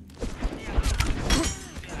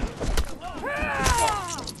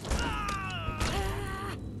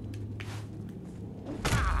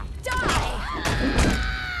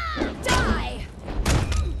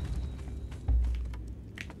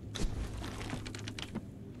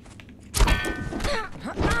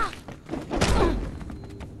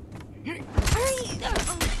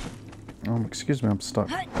 Excuse me, I'm stuck.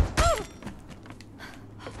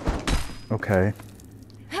 Okay.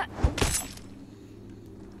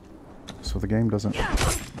 So the game doesn't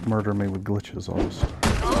murder me with glitches, I'll just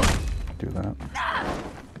do that.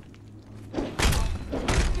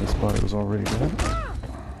 This body was already dead.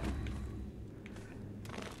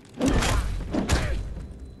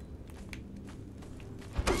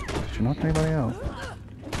 Did you knock anybody out?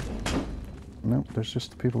 Nope, there's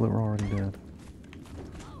just the people that were already dead.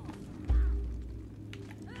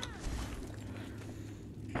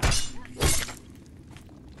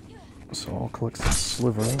 So I'll collect some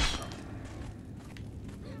slivers.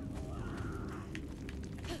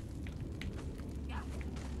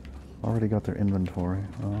 Already got their inventory.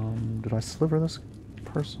 Did I sliver this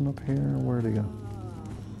person up here? Where'd he go?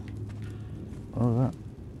 Oh, that.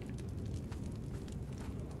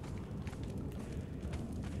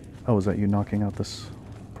 Oh, is that you knocking out this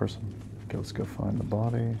person? Okay, let's go find the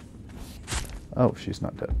body. Oh, she's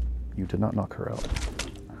not dead. You did not knock her out.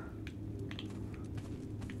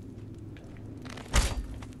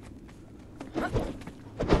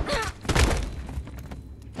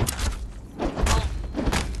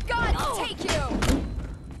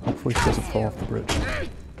 Hopefully she doesn't fall off the bridge.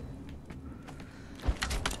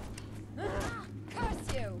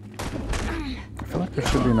 I feel like there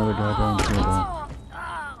should be another guy down here though.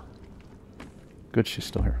 Good, she's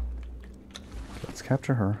still here. Okay, let's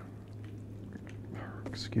capture her.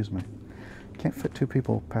 Excuse me. Can't fit two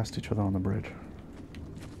people past each other on the bridge.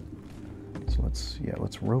 So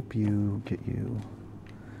let's rope you, get you.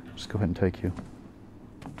 Just go ahead and take you.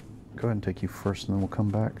 Go ahead and take you first and then we'll come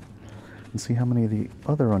back and see how many of the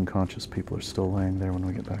other unconscious people are still laying there when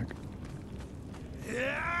we get back.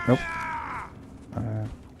 Nope. I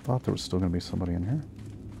thought there was still going to be somebody in here.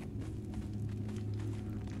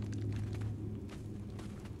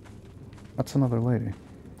 That's another lady.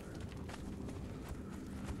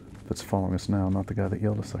 That's following us now, not the guy that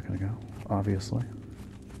yelled a second ago, obviously.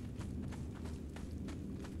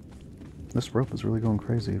 This rope is really going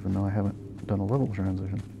crazy even though I haven't done a level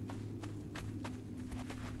transition.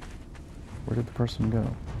 Where did the person go?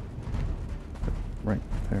 Right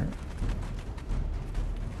there.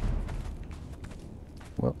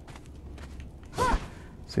 Well,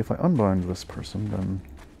 see if I unbind this person, then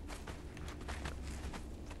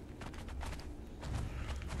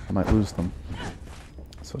I might lose them.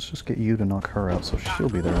 So let's just get you to knock her out so she'll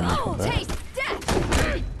be there when we come back.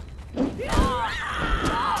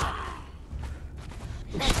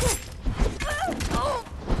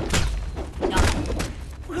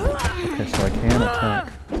 Okay, so I can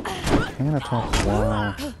attack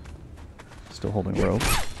while still holding rope.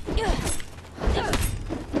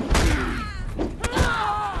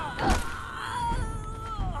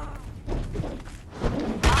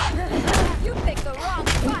 You picked the wrong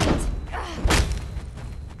fight.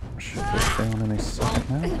 Should get down in a second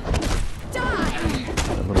now. Die.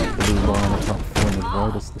 That little blue bar on the top filling with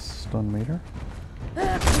white is the stun meter.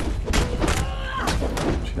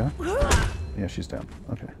 She down? Yeah, she's down.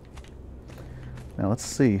 Okay. Now let's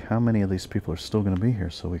see how many of these people are still going to be here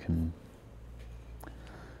so we can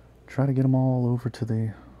try to get them all over to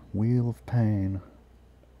the Wheel of Pain.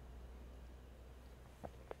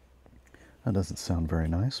 That doesn't sound very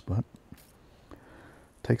nice, but it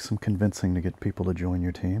takes some convincing to get people to join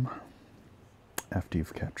your team after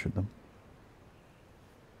you've captured them.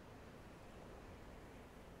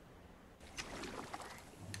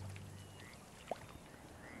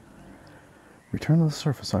 Return to the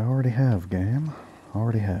surface. I already have, game.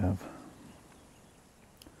 Already have.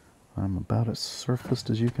 I'm about as surfaced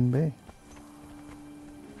as you can be.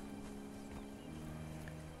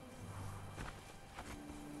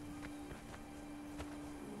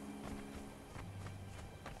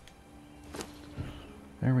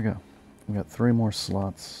 There we go. We got 3 more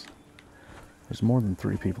slots. There's more than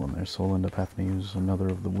 3 people in there, so we'll end up having to use another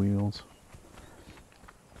of the wheels.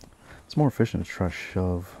 It's more efficient to try to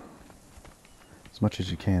shove as much as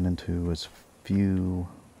you can into as few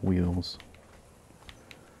wheels.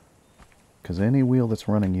 Because any wheel that's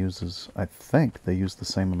running uses, I think they use the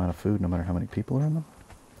same amount of food no matter how many people are in them.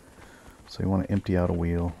 So you want to empty out a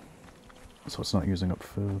wheel so it's not using up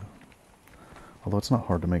food. Although it's not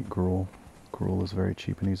hard to make gruel. Gruel is very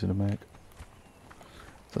cheap and easy to make.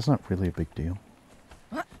 So it's not really a big deal.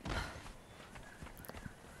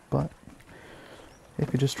 But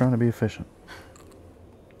if you're just trying to be efficient,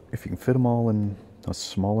 if you can fit them all in a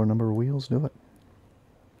smaller number of wheels, do it.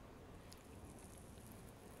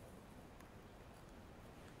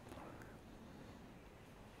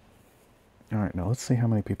 Alright, now let's see how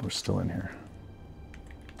many people are still in here.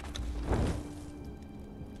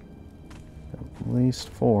 At least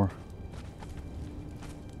 4.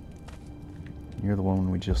 You're the one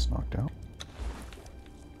we just knocked out.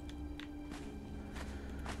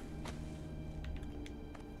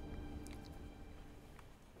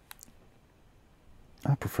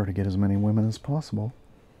 I prefer to get as many women as possible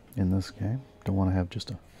in this game. Don't want to have just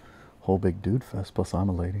a whole big dude fest, plus I'm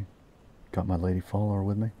a lady. Got my lady follower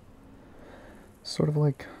with me. Sort of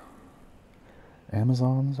like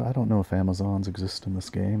Amazons. I don't know if Amazons exist in this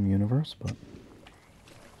game universe, but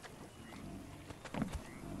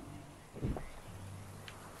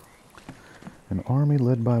an army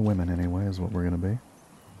led by women, anyway, is what we're going to be.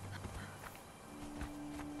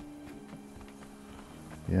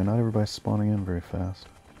 Yeah, not everybody's spawning in very fast.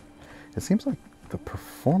 It seems like the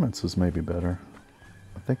performances may be better.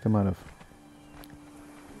 I think they might have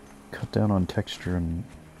cut down on texture and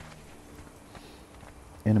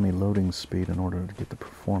enemy loading speed in order to get the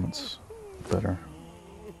performance better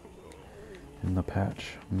in the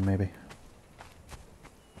patch, maybe.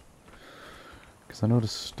 Because I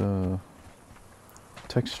noticed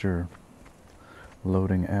texture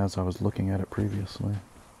loading as I was looking at it previously.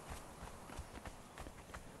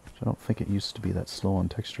 I don't think it used to be that slow on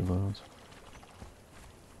texture loads.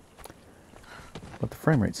 But the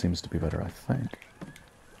frame rate seems to be better, I think.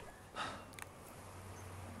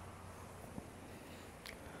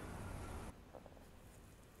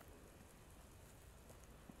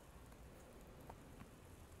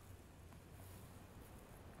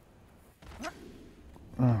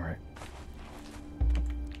 Alright.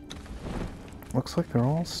 Looks like they're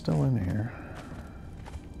all still in here.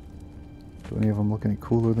 Do any of them look any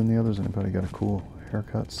cooler than the others? Anybody got a cool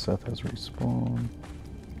haircut? Seth has respawned.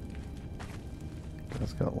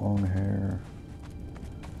 Guy's got long hair.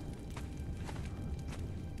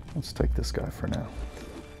 Let's take this guy for now.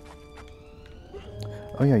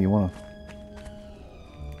 Oh yeah, you want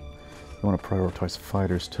to prioritize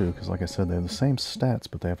fighters too, because like I said, they have the same stats,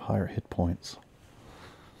 but they have higher hit points.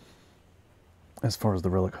 As far as the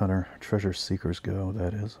Relic Hunter Treasure Seekers go,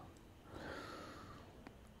 that is.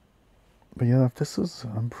 But yeah, if this is,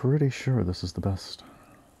 I'm pretty sure this is the best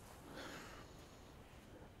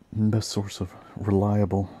source of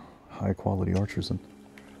reliable, high-quality archers in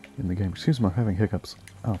the game. Excuse me, I'm having hiccups.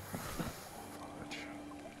 Oh, fudge.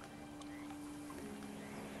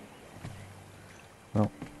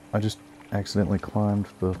 Well, I just accidentally climbed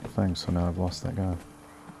the thing, so now I've lost that guy.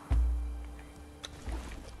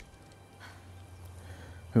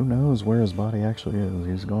 Who knows where his body actually is?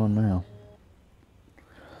 He's gone now.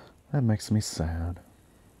 That makes me sad.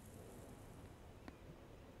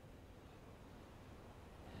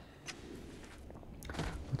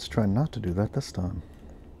 Let's try not to do that this time.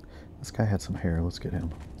 This guy had some hair. Let's get him.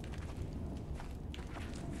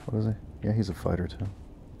 What is he? Yeah, he's a fighter too.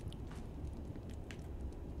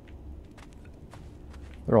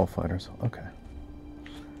 They're all fighters. Okay.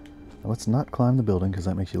 Now let's not climb the building because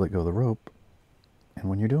that makes you let go of the rope. And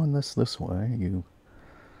when you're doing this way, you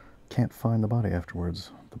can't find the body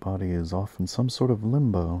afterwards. The body is off in some sort of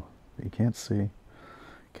limbo that you can't see,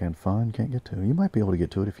 can't find, can't get to. You might be able to get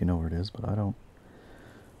to it if you know where it is, but I don't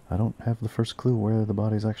have the first clue where the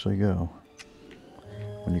bodies actually go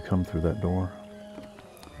when you come through that door.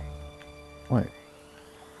 Wait.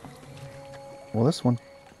 Well, this one,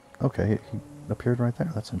 okay, he appeared right there.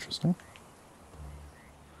 That's interesting.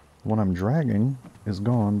 The one I'm dragging is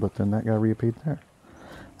gone, but then that guy reappeared there.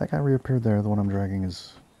 That guy reappeared there. The one I'm dragging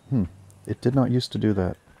is... It did not used to do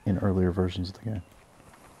that in earlier versions of the game.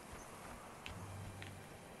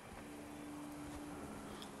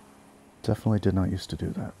 Definitely did not used to do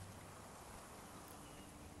that.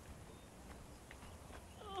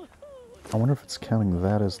 I wonder if it's counting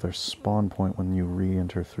that as their spawn point when you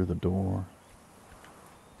re-enter through the door.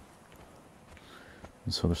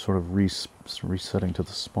 And so they're sort of resetting to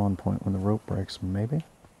the spawn point when the rope breaks, maybe?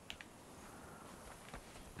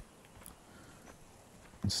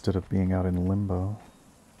 Instead of being out in limbo.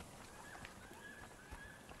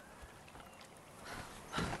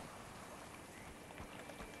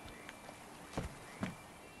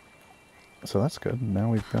 So that's good.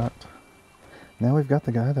 Now we've got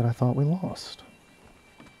the guy that I thought we lost.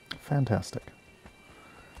 Fantastic.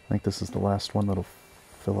 I think this is the last one that'll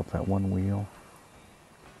fill up that one wheel.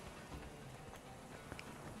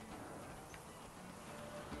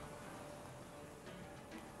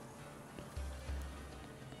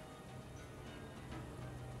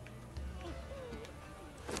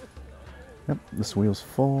 Yep, this wheel's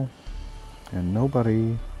full, and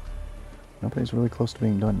nobody's really close to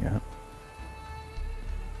being done yet.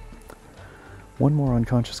 One more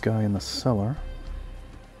unconscious guy in the cellar.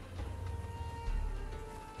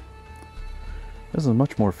 This is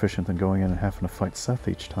much more efficient than going in and having to fight Seth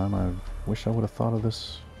each time. I wish I would have thought of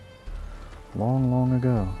this long, long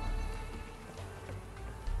ago.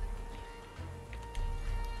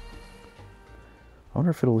 I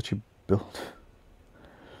wonder if it'll let you build...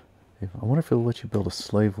 I wonder if it'll let you build a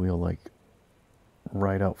slave wheel, like,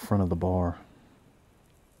 right out front of the bar.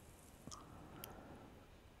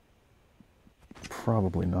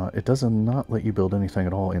 Probably not. It does not let you build anything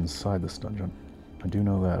at all inside this dungeon. I do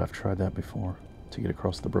know that. I've tried that before, to get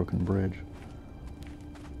across the broken bridge.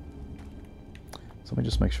 So let me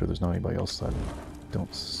just make sure there's not anybody else I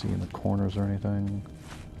don't see in the corners or anything.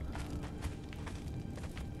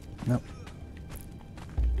 Nope.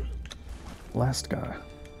 Last guy.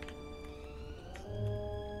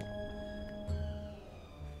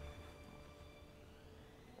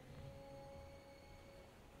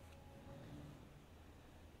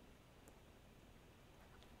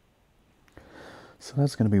 So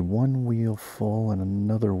that's going to be one wheel full, and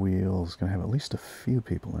another wheel is going to have at least a few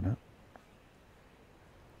people in it.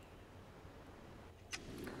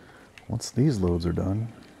 Once these loads are done,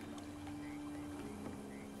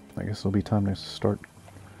 I guess it'll be time to start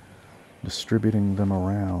distributing them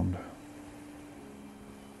around.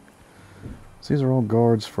 So these are all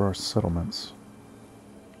guards for our settlements.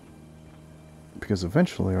 Because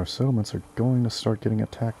eventually our settlements are going to start getting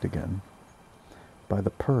attacked again by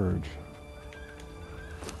the Purge.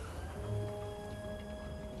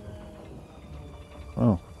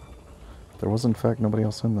 Oh, there was in fact nobody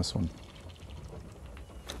else in this one.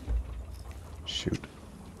 Shoot,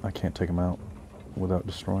 I can't take him out without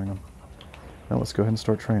destroying him. Now let's go ahead and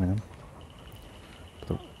start training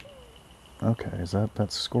him. Okay, is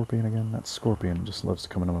that Scorpion again? That Scorpion just loves to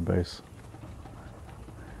come into my base.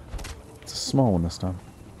 It's a small one this time.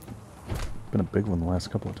 Been a big one the last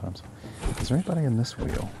couple of times. Is there anybody in this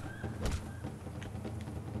wheel?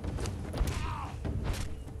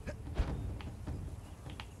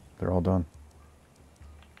 They're all done.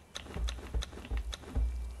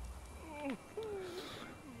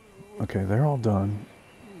 Okay, they're all done.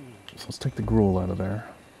 So let's take the gruel out of there.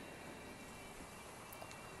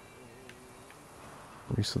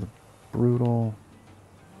 Reese of the Brutal.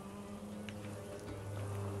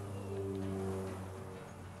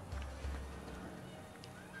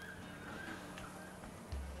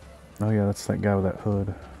 Oh yeah, that's that guy with that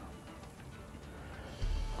hood.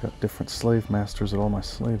 Got different slave masters at all my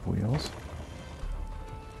slave wheels.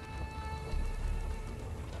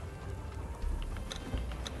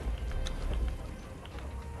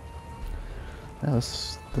 Yeah,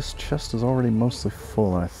 this chest is already mostly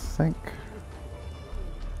full, and I think...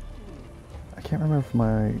 I can't remember if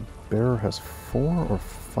my bearer has 4 or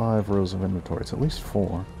 5 rows of inventory. It's at least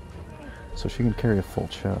 4. So she can carry a full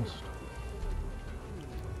chest.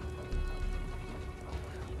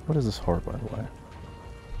 What is this heart, by the way?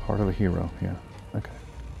 Heart of a hero, yeah. Okay.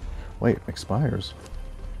 Wait, expires?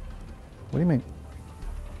 What do you mean?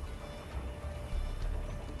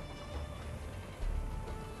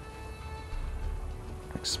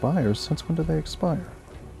 Expires? Since when did they expire?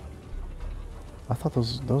 I thought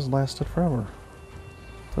those lasted forever.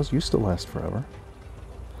 Those used to last forever.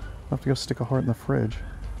 I'll have to go stick a heart in the fridge.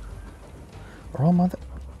 Are all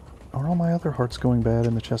my other hearts going bad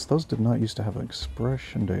in the chest? Those did not used to have an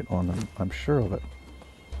expiration date on them. I'm sure of it.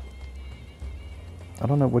 I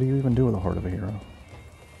don't know. What do you even do with a heart of a hero?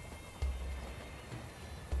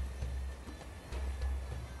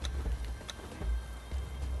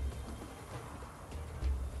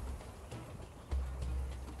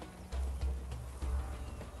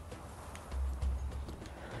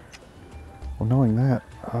 Well, knowing that,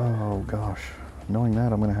 oh gosh, knowing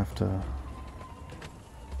that, I'm going to have to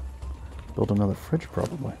build another fridge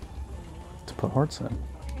probably to put hearts in.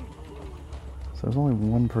 So there's only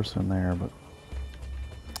one person there, but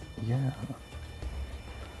Yeah.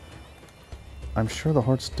 I'm sure the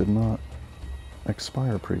hearts did not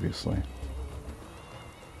expire previously.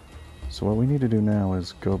 So what we need to do now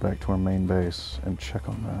is go back to our main base and check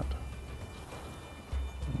on that.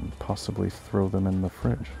 And possibly throw them in the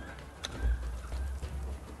fridge.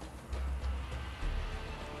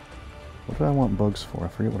 What did I want bugs for? I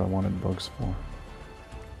forget what I wanted bugs for.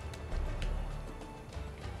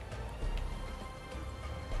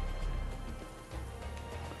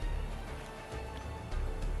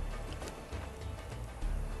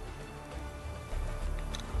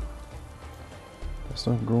 Do I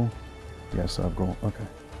still have gruel? Yes, I have gruel. Okay.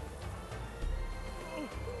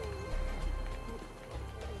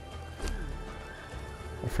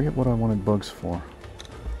 I forget what I wanted bugs for.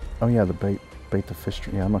 Oh yeah, the bait the fish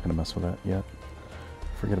trap. Yeah, I'm not going to mess with that yet.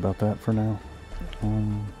 Forget about that for now.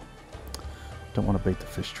 Don't want to bait the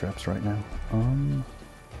fish traps right now.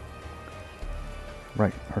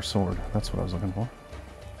 Right, her sword. That's what I was looking for.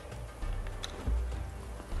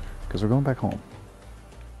 Because we're going back home.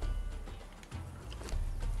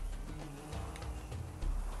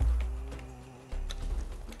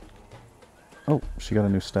 Oh, she got a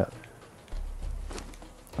new stat.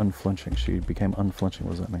 Unflinching. She became unflinching.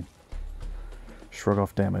 What does that mean? Shrug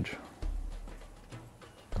off damage.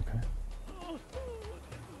 Okay.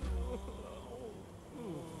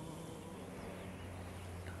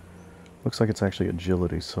 Looks like it's actually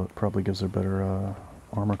agility, so it probably gives her better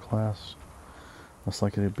armor class. Less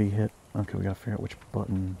likely to be hit. Okay, we gotta figure out which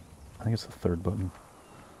button. I think it's the third button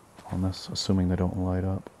on this, assuming they don't light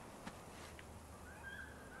up.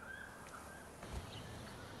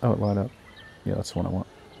 Oh, it light up. Yeah, that's the one I want.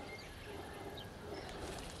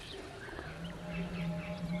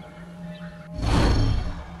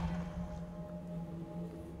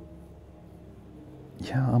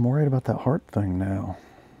 Yeah, I'm worried about that heart thing now.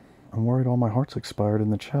 I'm worried all my hearts expired in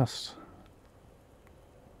the chest.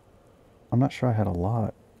 I'm not sure I had a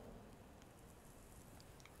lot.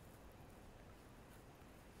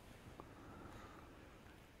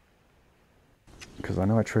 Because I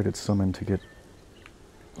know I traded some in to get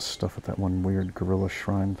stuff at that one weird gorilla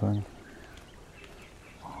shrine thing.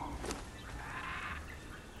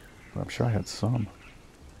 But I'm sure I had some.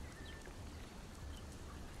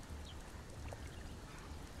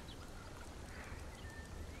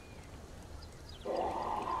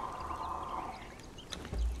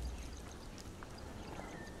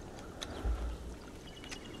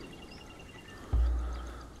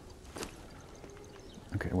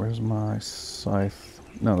 Okay, where's my scythe?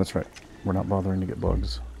 No, that's right. We're not bothering to get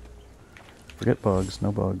bugs. Forget bugs,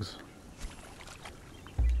 no bugs.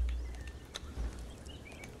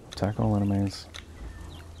 Attack all enemies.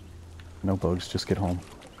 No bugs, just get home.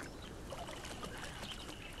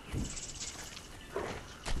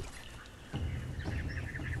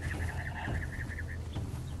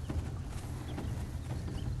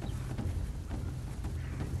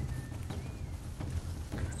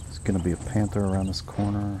 There's gonna be a panther around this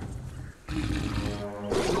corner.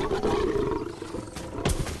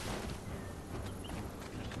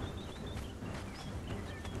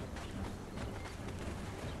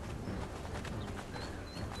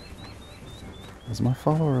 Is my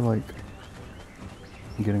follower, like,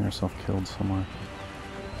 getting herself killed somewhere?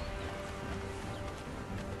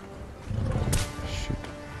 Shoot.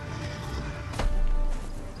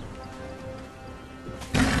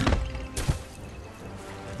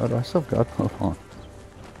 Oh, do I still have God mode on?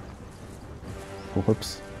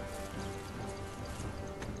 Whoops.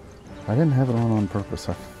 I didn't have it on purpose.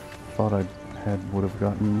 I thought I would have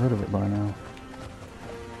gotten rid of it by now.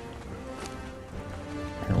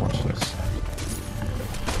 Here, watch this.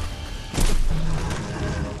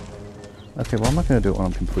 Okay, well I'm not going to do it when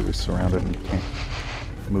I'm completely surrounded and can't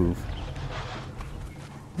move.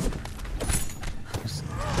 Just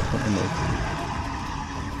let me move.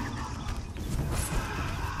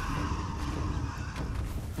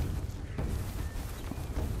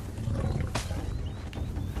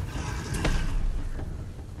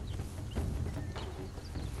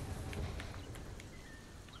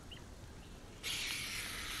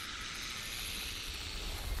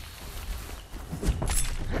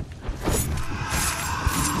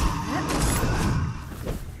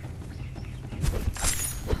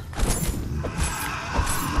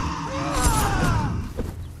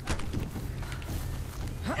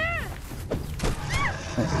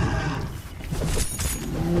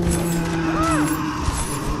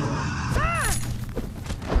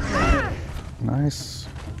 Nice.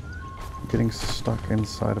 Getting stuck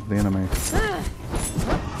inside of the enemy.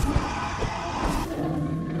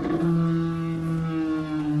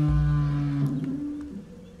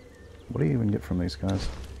 What do you even get from these guys?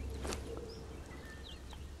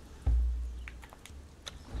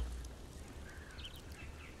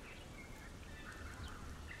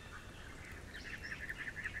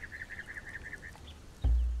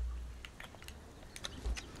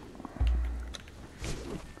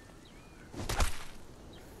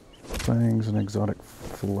 fangs and exotic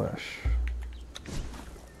flesh.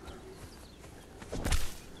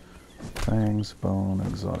 Fangs, bone,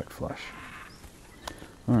 exotic flesh.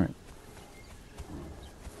 Alright.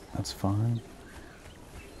 That's fine.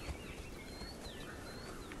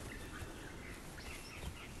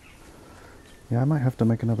 Yeah, I might have to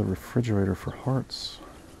make another refrigerator for hearts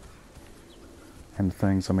and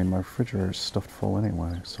things. I mean, my refrigerator is stuffed full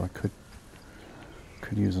anyway, so I could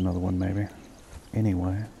use another one maybe.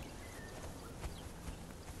 Anyway.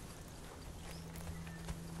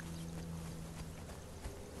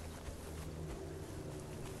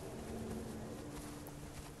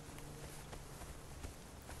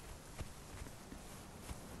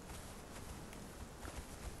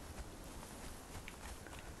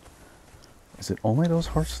 Is it only those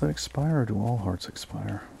hearts that expire, or do all hearts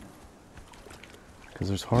expire? Because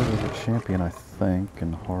there's Heart of a Champion, I think,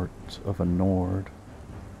 and Heart of a Nord.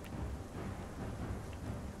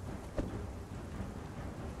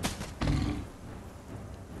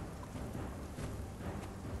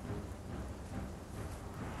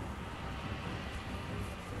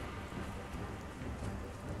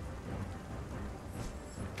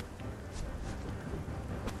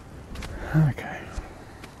 Okay.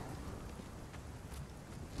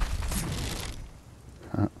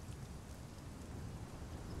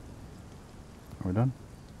 Are we done?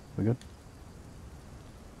 We good?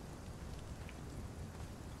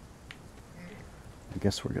 I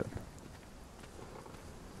guess we're good.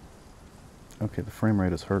 Okay, the frame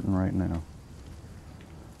rate is hurting right now.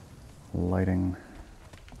 Lighting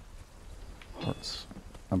hearts.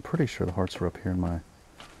 I'm pretty sure the hearts are up here in my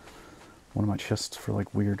one of my chests for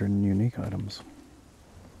like weird and unique items.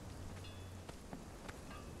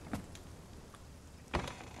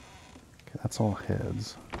 Okay, that's all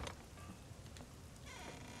heads.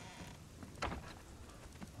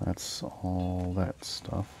 That's all that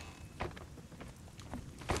stuff.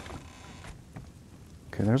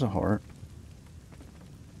 Okay, there's a heart.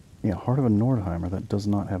 Yeah, Heart of a Nordheimer that does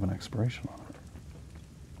not have an expiration on it.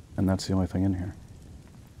 And that's the only thing in here.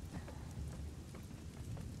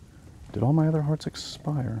 Did all my other hearts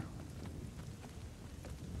expire?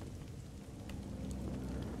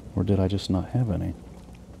 Or did I just not have any?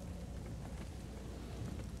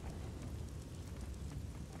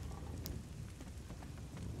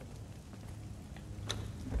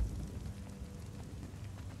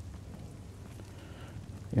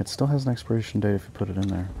 Yeah, it still has an expiration date if you put it in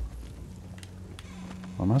there.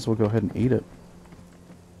 Well, I might as well go ahead and eat it,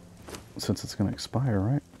 since it's going to expire,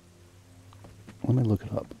 right? Let me look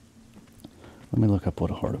it up. Let me look up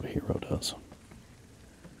what a Heart of a Hero does.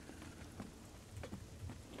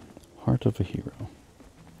 Heart of a Hero.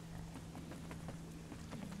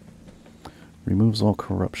 Removes all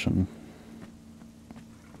corruption.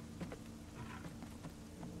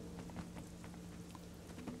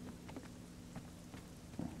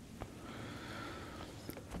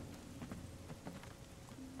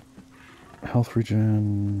 Health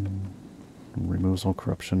regen. Removes all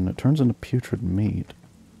corruption. It turns into putrid meat.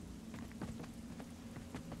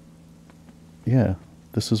 Yeah,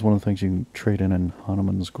 this is one of the things you can trade in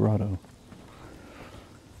Hanuman's Grotto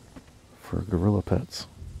for gorilla pets.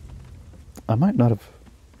 I might not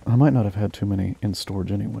have had too many in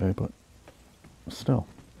storage anyway, but still,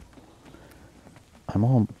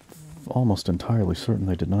 I'm almost entirely certain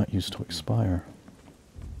they did not used to expire.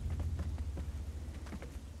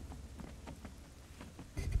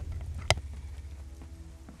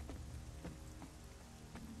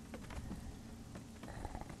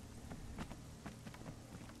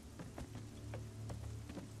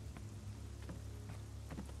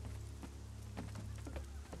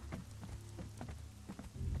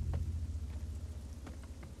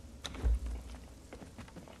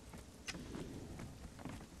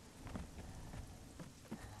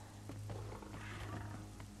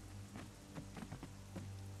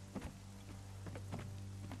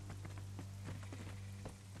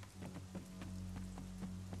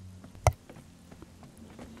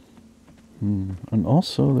 And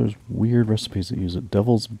also there's weird recipes that use it.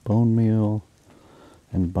 Devil's bone meal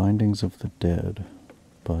and bindings of the dead.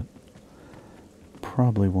 But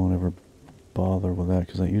probably won't ever bother with that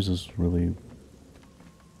because that uses really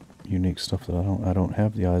unique stuff that I don't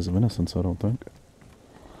have the Eyes of Innocence, I don't think.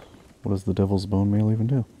 What does the devil's bone meal even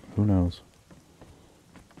do? Who knows?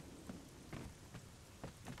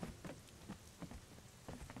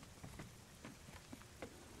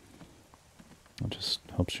 It just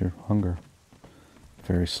helps your hunger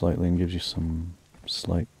very slightly and gives you some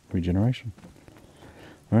slight regeneration.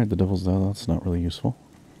 Alright, the devil's that's not really useful.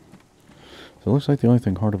 So it looks like the only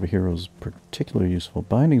thing Heart of a Hero is particularly useful.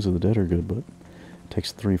 Bindings of the Dead are good, but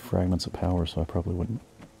Takes 3 fragments of power, so I probably wouldn't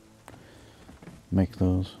make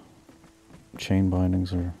those. Chain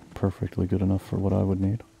bindings are perfectly good enough for what I would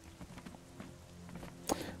need.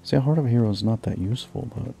 See, a Heart of a Hero is not that useful,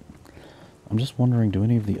 but I'm just wondering, do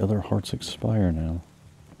any of the other hearts expire now?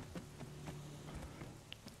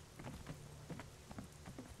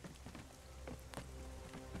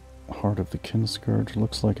 Heart of the Kinscourge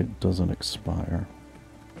looks like it doesn't expire.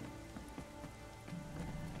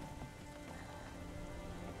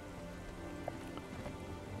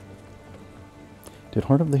 Did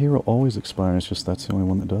Heart of the Hero always expire? It's just that's the only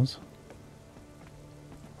one that does?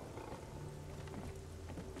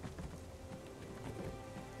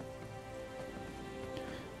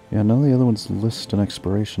 Yeah, none of the other ones list an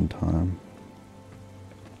expiration time.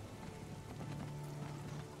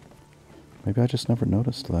 Maybe I just never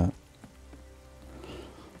noticed that.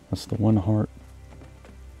 That's the one heart.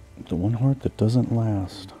 The one heart that doesn't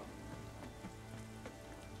last.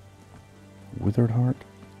 Withered Heart?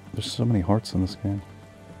 There's so many hearts in this game.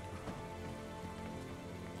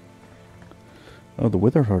 Oh, the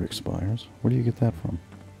Withered Heart expires. Where do you get that from?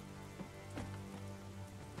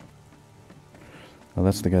 Oh,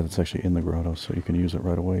 that's the guy that's actually in the grotto, so you can use it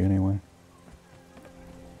right away anyway.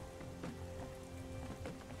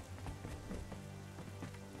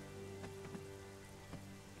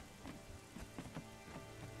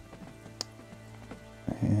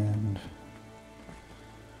 And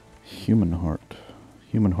Human Heart.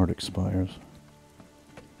 Human Heart expires.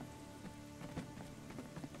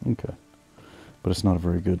 Okay. But it's not a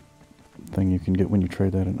very good thing you can get when you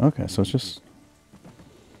trade that in. Okay, so it's just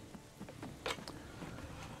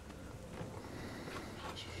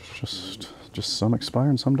some expire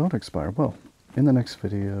and some don't expire. Well, in the next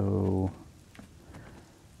video,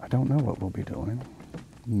 I don't know what we'll be doing.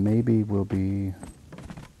 Maybe we'll be...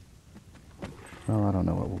 Well, I don't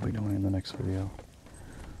know what we'll be doing in the next video.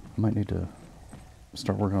 I might need to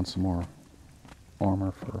start working on some more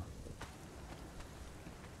armor for...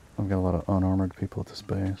 I've got a lot of unarmored people at this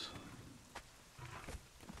base.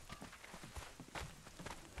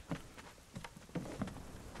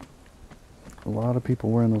 A lot of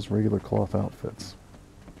people wearing those regular cloth outfits.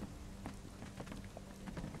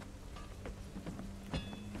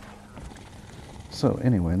 So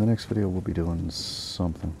anyway, in the next video we'll be doing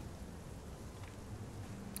something.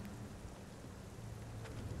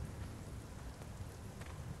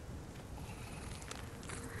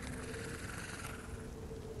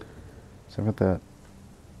 So I've got that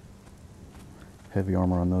heavy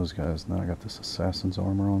armor on those guys, and then I got this assassin's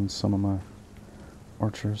armor on some of my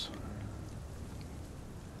archers.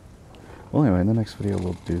 Well, anyway, in the next video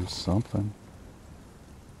we'll do something.